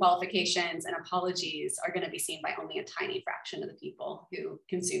and qualifications and apologies are going to be seen by only a tiny fraction of the people who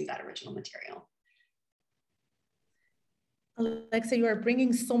consume that original material. Alexa, you are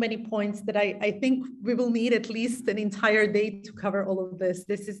bringing so many points that I think we will need at least an entire day to cover all of this.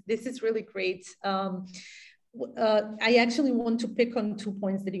 This is really great. I actually want to pick on 2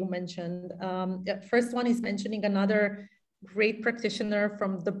 points that you mentioned. First one is mentioning another great practitioner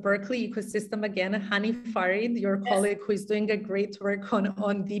from the Berkeley ecosystem, again, Hani Farid, your colleague, who is doing a great work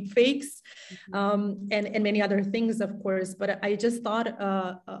on deepfakes, and many other things, of course. But I just thought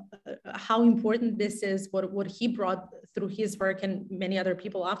how important this is, what he brought through his work, and many other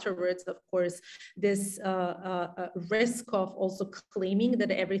people afterwards, of course, this risk of also claiming that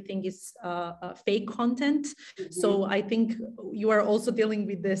everything is fake content. So I think you are also dealing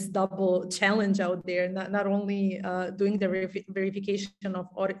with this double challenge out there, not only doing the verification of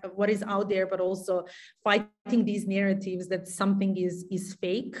what is out there, but also fighting these narratives that something is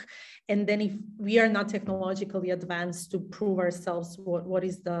fake. And then if we are not technologically advanced to prove ourselves what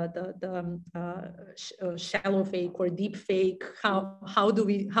is the shallow fake or deep fake, how do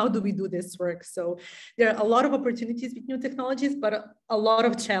we do this work? So there are a lot of opportunities with new technologies, but a lot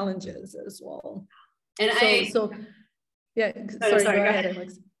of challenges as well. And sorry, go ahead,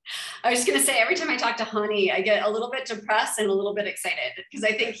 Alex. I was just going to say, every time I talk to Hani, I get a little bit depressed and a little bit excited, because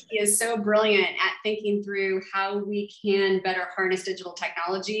I think he is so brilliant at thinking through how we can better harness digital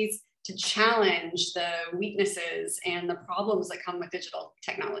technologies to challenge the weaknesses and the problems that come with digital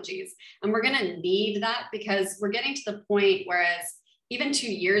technologies. And we're going to need that, because we're getting to the point, whereas even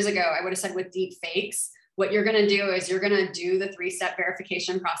 2 years ago, I would have said with deep fakes, what you're going to do is you're going to do the 3-step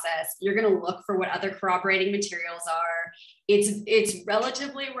verification process. You're going to look for what other corroborating materials are. It's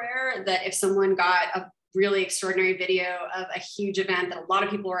relatively rare that if someone got a really extraordinary video of a huge event that a lot of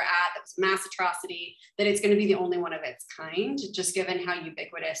people were at, that was a mass atrocity, that it's going to be the only one of its kind, just given how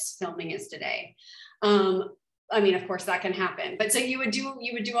ubiquitous filming is today. I mean, of course that can happen, but so you would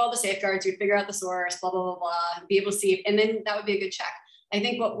do all the safeguards, you'd figure out the source, blah, blah, blah, blah, be able to see, and then that would be a good check. I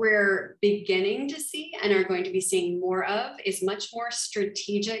think what we're beginning to see and are going to be seeing more of is much more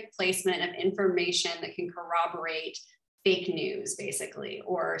strategic placement of information that can corroborate fake news, basically,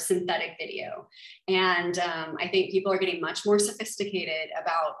 or synthetic video. And I think people are getting much more sophisticated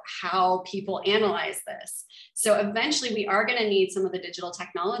about how people analyze this. So eventually we are going to need some of the digital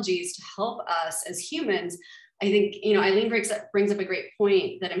technologies to help us as humans. I think, Eileen brings up a great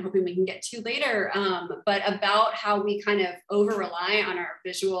point that I'm hoping we can get to later, but about how we kind of over-rely on our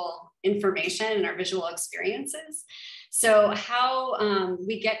visual information and our visual experiences. So how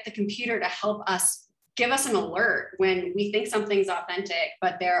we get the computer to help us, give us an alert when we think something's authentic,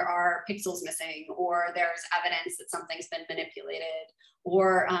 but there are pixels missing, or there's evidence that something's been manipulated.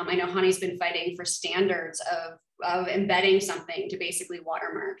 Or I know Hani's been fighting for standards of embedding something to basically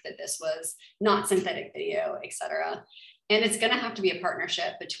watermark that this was not synthetic video, et cetera. And it's going to have to be a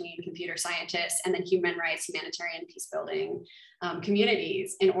partnership between computer scientists and then human rights, humanitarian, peace building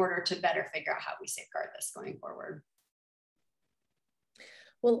communities in order to better figure out how we safeguard this going forward.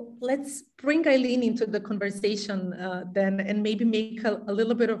 Well, let's bring Eileen into the conversation then, and maybe make a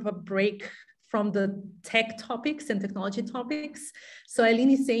little bit of a break from the tech topics and technology topics. So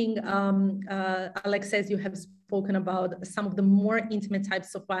Eileen is saying, Alex says you have spoken about some of the more intimate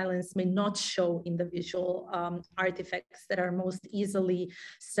types of violence may not show in the visual artifacts that are most easily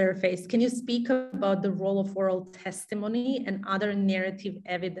surfaced. Can you speak about the role of oral testimony and other narrative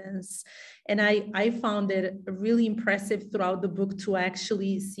evidence? And I found it really impressive throughout the book to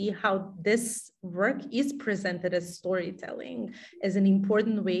actually see how this work is presented as storytelling, as an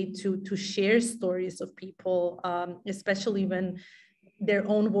important way to share stories of people, especially when their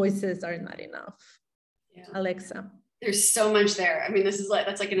own voices are not enough. Yeah. Alexa. There's so much there. I mean, that's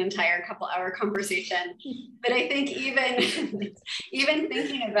like an entire couple-hour conversation. But I think even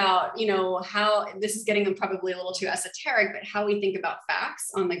thinking about, how this is getting probably a little too esoteric, but how we think about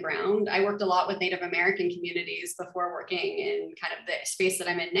facts on the ground. I worked a lot with Native American communities before working in kind of the space that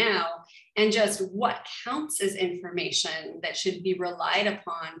I'm in now, and just what counts as information that should be relied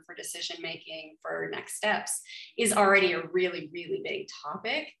upon for decision-making for next steps is already a really, really big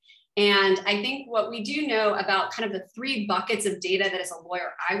topic. And I think what we do know about kind of the 3 buckets of data that as a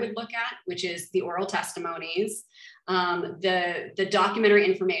lawyer I would look at, which is the oral testimonies, the documentary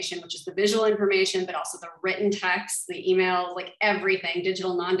information, which is the visual information, but also the written text, the emails, like everything,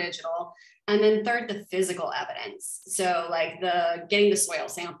 digital, non-digital. And then third, the physical evidence. So like getting the soil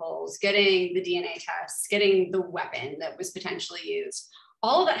samples, getting the DNA tests, getting the weapon that was potentially used.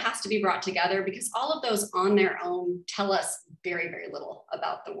 All of that has to be brought together, because all of those on their own tell us very, very little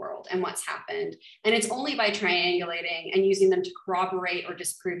about the world and what's happened. And it's only by triangulating and using them to corroborate or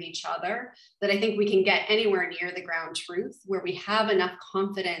disprove each other that I think we can get anywhere near the ground truth, where we have enough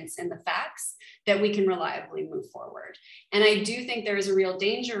confidence in the facts that we can reliably move forward. And I do think there is a real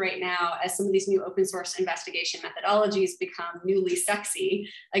danger right now as some of these new open source investigation methodologies become newly sexy.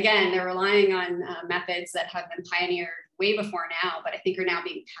 Again, they're relying on methods that have been pioneered way before now, but I think are now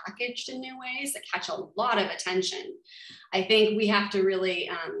being packaged in new ways that catch a lot of attention. I think we have to really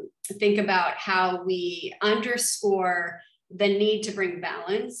think about how we underscore the need to bring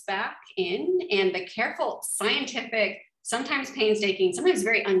balance back in, and the careful, scientific, sometimes painstaking, sometimes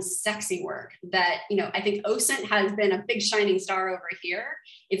very unsexy work that, I think OSINT has been a big shining star over here.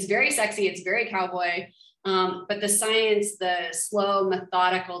 It's very sexy, it's very cowboy, but the science, the slow,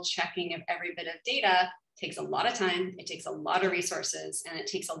 methodical checking of every bit of data takes a lot of time, it takes a lot of resources, and it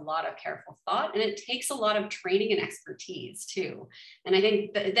takes a lot of careful thought, and it takes a lot of training and expertise too. And I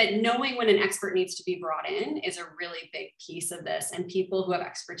think that knowing when an expert needs to be brought in is a really big piece of this, and people who have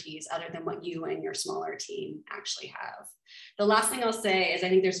expertise other than what you and your smaller team actually have. The last thing I'll say is I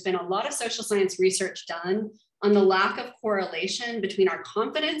think there's been a lot of social science research done on the lack of correlation between our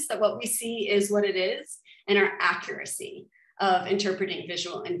confidence that what we see is what it is and our accuracy of interpreting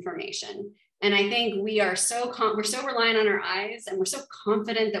visual information. And I think we're so reliant on our eyes, and we're so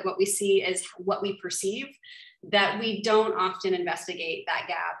confident that what we see is what we perceive, that we don't often investigate that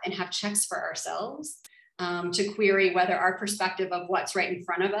gap and have checks for ourselves to query whether our perspective of what's right in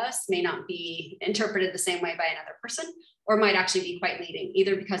front of us may not be interpreted the same way by another person, or might actually be quite leading,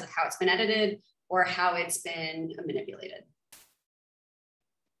 either because of how it's been edited or how it's been manipulated.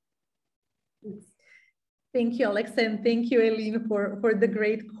 Thank you, Alexa, and thank you, Eileen, for the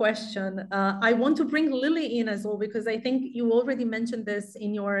great question. I want to bring Lily in as well, because I think you already mentioned this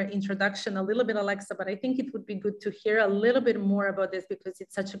in your introduction a little bit, Alexa, but I think it would be good to hear a little bit more about this because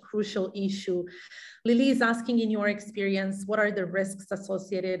it's such a crucial issue. Lily is asking, in your experience, what are the risks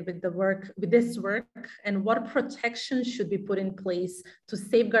associated with this work, and what protections should be put in place to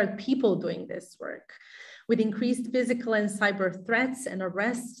safeguard people doing this work? With increased physical and cyber threats and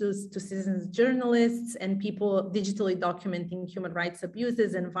arrests to citizens, journalists, and people digitally documenting human rights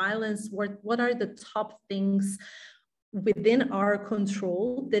abuses and violence, what are the top things within our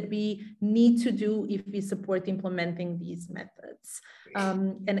control that we need to do if we support implementing these methods?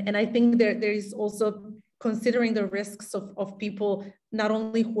 And I think there is also considering the risks of people, not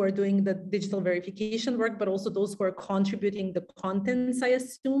only who are doing the digital verification work, but also those who are contributing the contents, I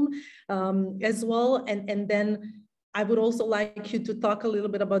assume, as well. And then I would also like you to talk a little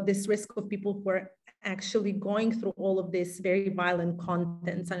bit about this risk of people who are actually going through all of this very violent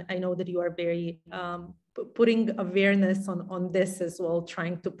contents. I know that you are very putting awareness on this as well,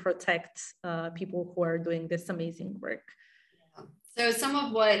 trying to protect people who are doing this amazing work. So some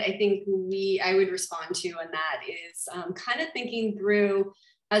of what I think I would respond to on that is kind of thinking through,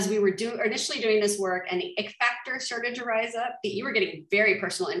 as we were initially doing this work and the ick factor started to rise up, that you were getting very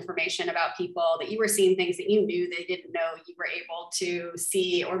personal information about people, that you were seeing things that you knew they didn't know, you were able to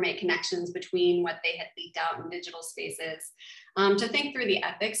see or make connections between what they had leaked out in digital spaces, to think through the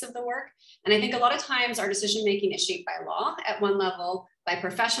ethics of the work. And I think a lot of times our decision-making is shaped by law at one level, by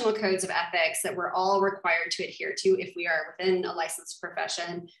professional codes of ethics that we're all required to adhere to if we are within a licensed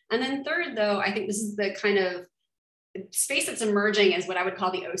profession. And then third, though, I think this is the kind of space that's emerging as what I would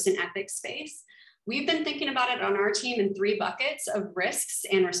call the OSINT ethics space. We've been thinking about it on our team in 3 buckets of risks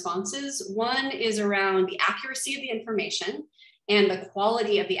and responses. One is around the accuracy of the information and the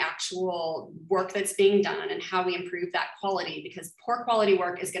quality of the actual work that's being done and how we improve that quality, because poor quality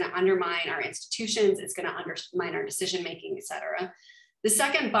work is going to undermine our institutions, it's going to undermine our decision-making, et cetera. The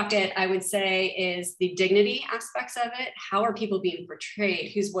second bucket, I would say, is the dignity aspects of it. How are people being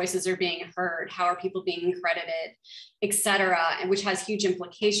portrayed? Whose voices are being heard? How are people being credited, et cetera, and which has huge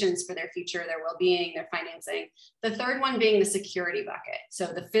implications for their future, their well-being, their financing. The third one being the security bucket. So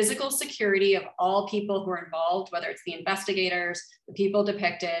the physical security of all people who are involved, whether it's the investigators, the people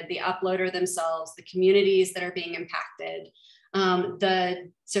depicted, the uploader themselves, the communities that are being impacted.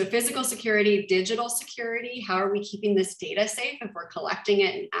 So physical security, digital security, how are we keeping this data safe if we're collecting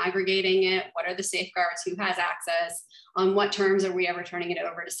it and aggregating it? What are the safeguards? Who has access? On what terms are we ever turning it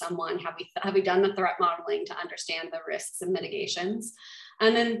over to someone? Have we done the threat modeling to understand the risks and mitigations?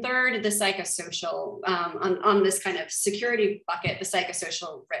 And then third, the psychosocial, on this kind of security bucket, the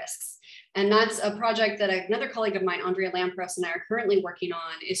psychosocial risks. And that's a project that another colleague of mine, Andrea Lampros, and I are currently working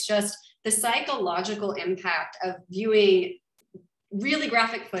on. Is just the psychological impact of viewing really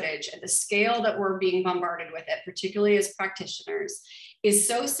graphic footage at the scale that we're being bombarded with it, particularly as practitioners, is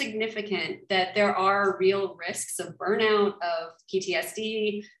so significant that there are real risks of burnout, of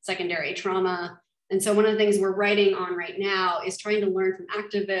PTSD, secondary trauma. And so one of the things we're writing on right now is trying to learn from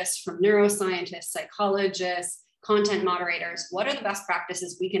activists, from neuroscientists, psychologists, content moderators, what are the best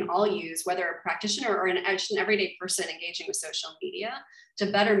practices we can all use, whether a practitioner or an everyday person engaging with social media, to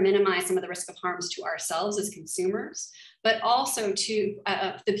better minimize some of the risk of harms to ourselves as consumers, but also to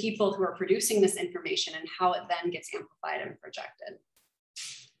the people who are producing this information and how it then gets amplified and projected.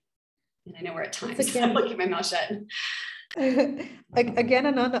 And I know we're at time, so I'm looking at my mouth shut. Again,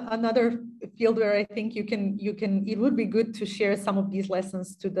 another field where I think it would be good to share some of these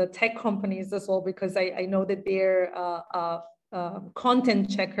lessons to the tech companies as well, because I know that their content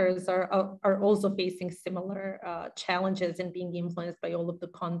checkers are also facing similar challenges and being influenced by all of the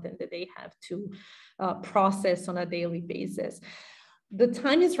content that they have to process on a daily basis. The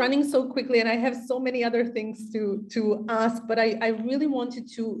time is running so quickly and I have so many other things to ask, but I really wanted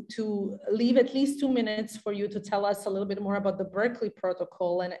to leave at least 2 minutes for you to tell us a little bit more about the Berkeley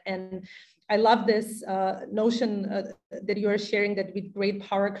protocol. And I love this notion that you are sharing, that with great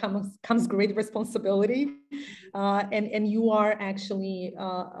power comes great responsibility. And you are actually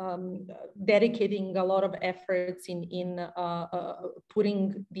dedicating a lot of efforts in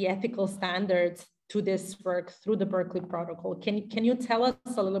putting the ethical standards to this work through the Berkeley protocol. Can you tell us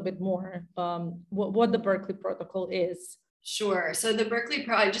a little bit more what the Berkeley protocol is? Sure. So the Berkeley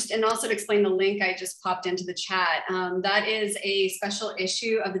and also to explain the link I just popped into the chat, that is a special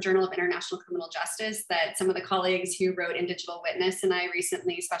issue of the Journal of International Criminal Justice that some of the colleagues who wrote in Digital Witness and I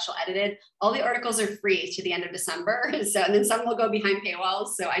recently special edited. All the articles are free to the end of December. And then some will go behind paywalls.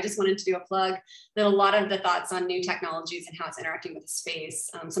 So I just wanted to do a plug that a lot of the thoughts on new technologies and how it's interacting with the space,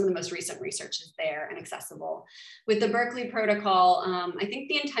 some of the most recent research is there and accessible. With the Berkeley protocol, I think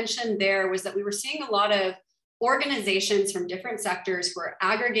the intention there was that we were seeing a lot of organizations from different sectors who are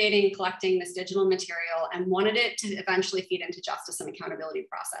aggregating, collecting this digital material and wanted it to eventually feed into justice and accountability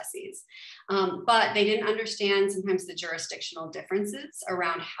processes. But they didn't understand sometimes the jurisdictional differences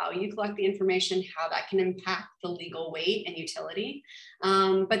around how you collect the information, how that can impact the legal weight and utility.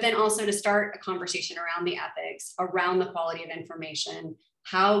 But then also to start a conversation around the ethics, around the quality of information,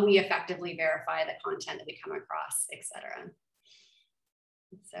 how we effectively verify the content that we come across, et cetera.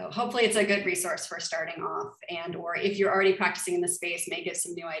 So hopefully it's a good resource for starting off, and or if you're already practicing in the space, may give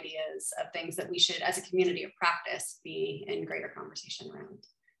some new ideas of things that we should, as a community of practice, be in greater conversation around.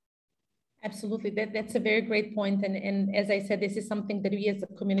 Absolutely, that's a very great point. And as I said, this is something that we as a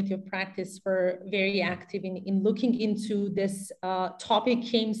community of practice were very active in looking into. This topic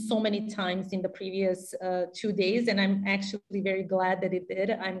came so many times in the previous 2 days, and I'm actually very glad that it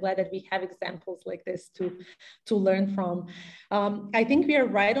did. I'm glad that we have examples like this to learn from. I think we are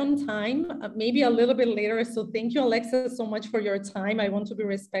right on time, maybe a little bit later. So thank you, Alexa, so much for your time. I want to be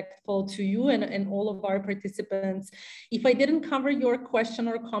respectful to you and all of our participants. If I didn't cover your question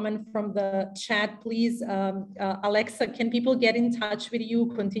or comment from the chat, please, Alexa, can people get in touch with you,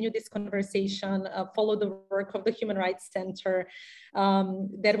 continue this conversation, follow the work of the Human Rights Center?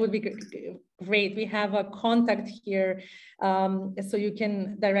 That would be great. We have a contact here, so you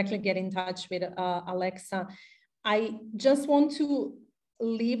can directly get in touch with Alexa. I just want to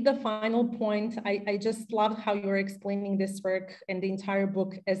leave the final point. I just loved how you're explaining this work and the entire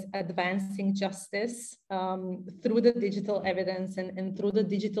book as advancing justice through the digital evidence and through the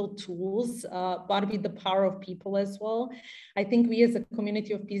digital tools, but with the power of people as well. I think we as a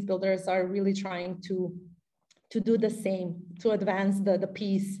community of peace builders are really trying to do the same, to advance the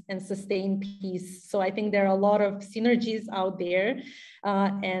peace and sustain peace. So I think there are a lot of synergies out there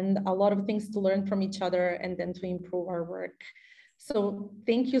and a lot of things to learn from each other and then to improve our work. So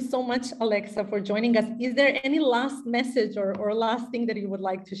thank you so much, Alexa, for joining us. Is there any last message or last thing that you would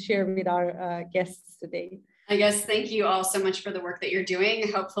like to share with our guests today? I guess thank you all so much for the work that you're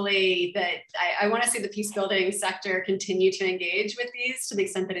doing. Hopefully that I want to see the peace building sector continue to engage with these to the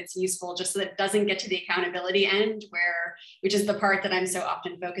extent that it's useful, just so that it doesn't get to the accountability end, which is the part that I'm so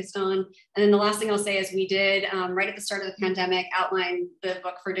often focused on. And then the last thing I'll say is we did, right at the start of the pandemic, outline the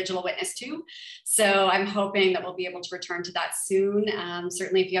book for Digital Witness 2. So I'm hoping that we'll be able to return to that soon.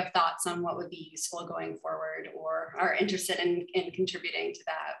 Certainly if you have thoughts on what would be useful going forward or are interested in contributing to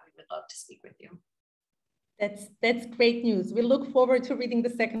that, we would love to speak with you. That's great news. We look forward to reading the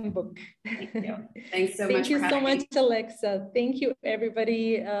second book. Thank you. Thanks so much. Thank you so much, Alexa. Thank you,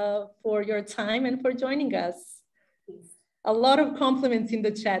 everybody, for your time and for joining us. A lot of compliments in the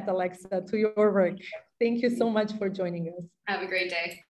chat, Alexa, to your work. Thank you so much for joining us. Have a great day.